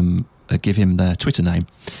him their Twitter name,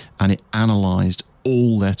 and it analysed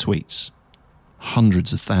all their tweets,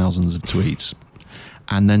 hundreds of thousands of tweets,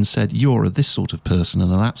 and then said, you're this sort of person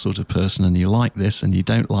and that sort of person, and you like this and you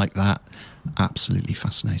don't like that. Absolutely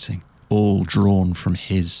fascinating. All drawn from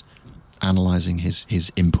his analysing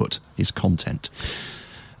his input, his content.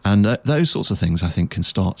 And those sorts of things, I think, can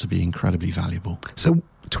start to be incredibly valuable. So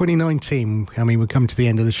 2019, I mean, we're coming to the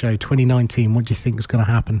end of the show. 2019, what do you think is going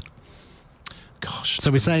to happen? Gosh. So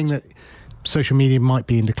we're saying that social media might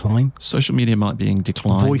be in decline. Social media might be in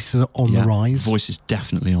decline. Voice is on the rise. Voice is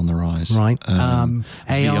definitely on the rise. Right.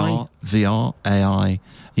 AI. VR, AI.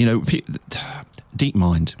 You know,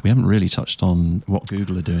 DeepMind. We haven't really touched on what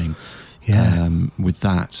Google are doing. Yeah. With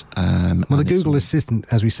that. Well, the Google Assistant,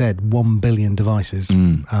 as we said, 1 billion devices.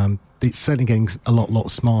 It's certainly getting a lot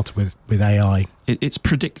smarter with AI. It's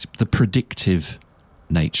the predictive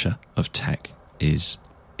nature of tech is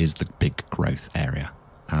the big growth area.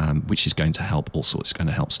 Which is going to help all sorts. It's going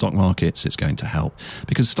to help stock markets. It's going to help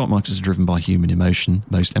because stock markets are driven by human emotion.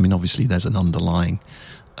 Obviously, there's an underlying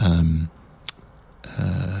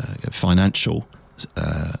financial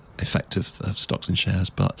effect of stocks and shares,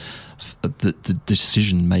 but the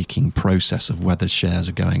decision-making process of whether shares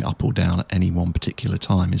are going up or down at any one particular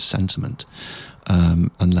time is sentiment.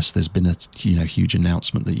 Unless there's been a huge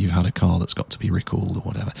announcement that you've had a car that's got to be recalled or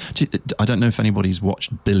whatever. I don't know if anybody's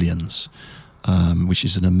watched Billions. Which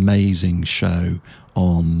is an amazing show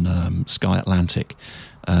on Sky Atlantic,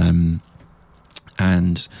 and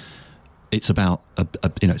it's about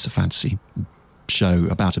it's a fantasy show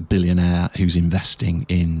about a billionaire who's investing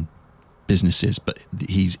in businesses, but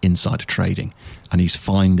he's insider trading, and he's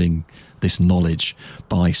finding this knowledge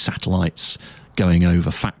by satellites going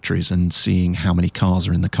over factories and seeing how many cars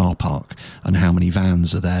are in the car park and how many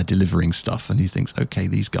vans are there delivering stuff. And he thinks, okay,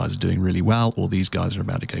 these guys are doing really well, or these guys are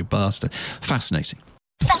about to go bust. Fascinating.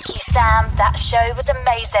 Thank you, Sam. That show was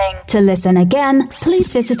amazing. To listen again, please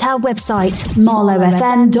visit our website,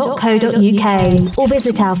 marlowfm.co.uk, or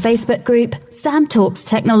visit our Facebook group, Sam Talks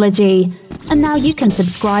Technology. And now you can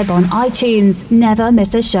subscribe on iTunes. Never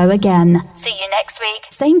miss a show again. See you next week.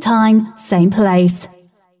 Same time, same place.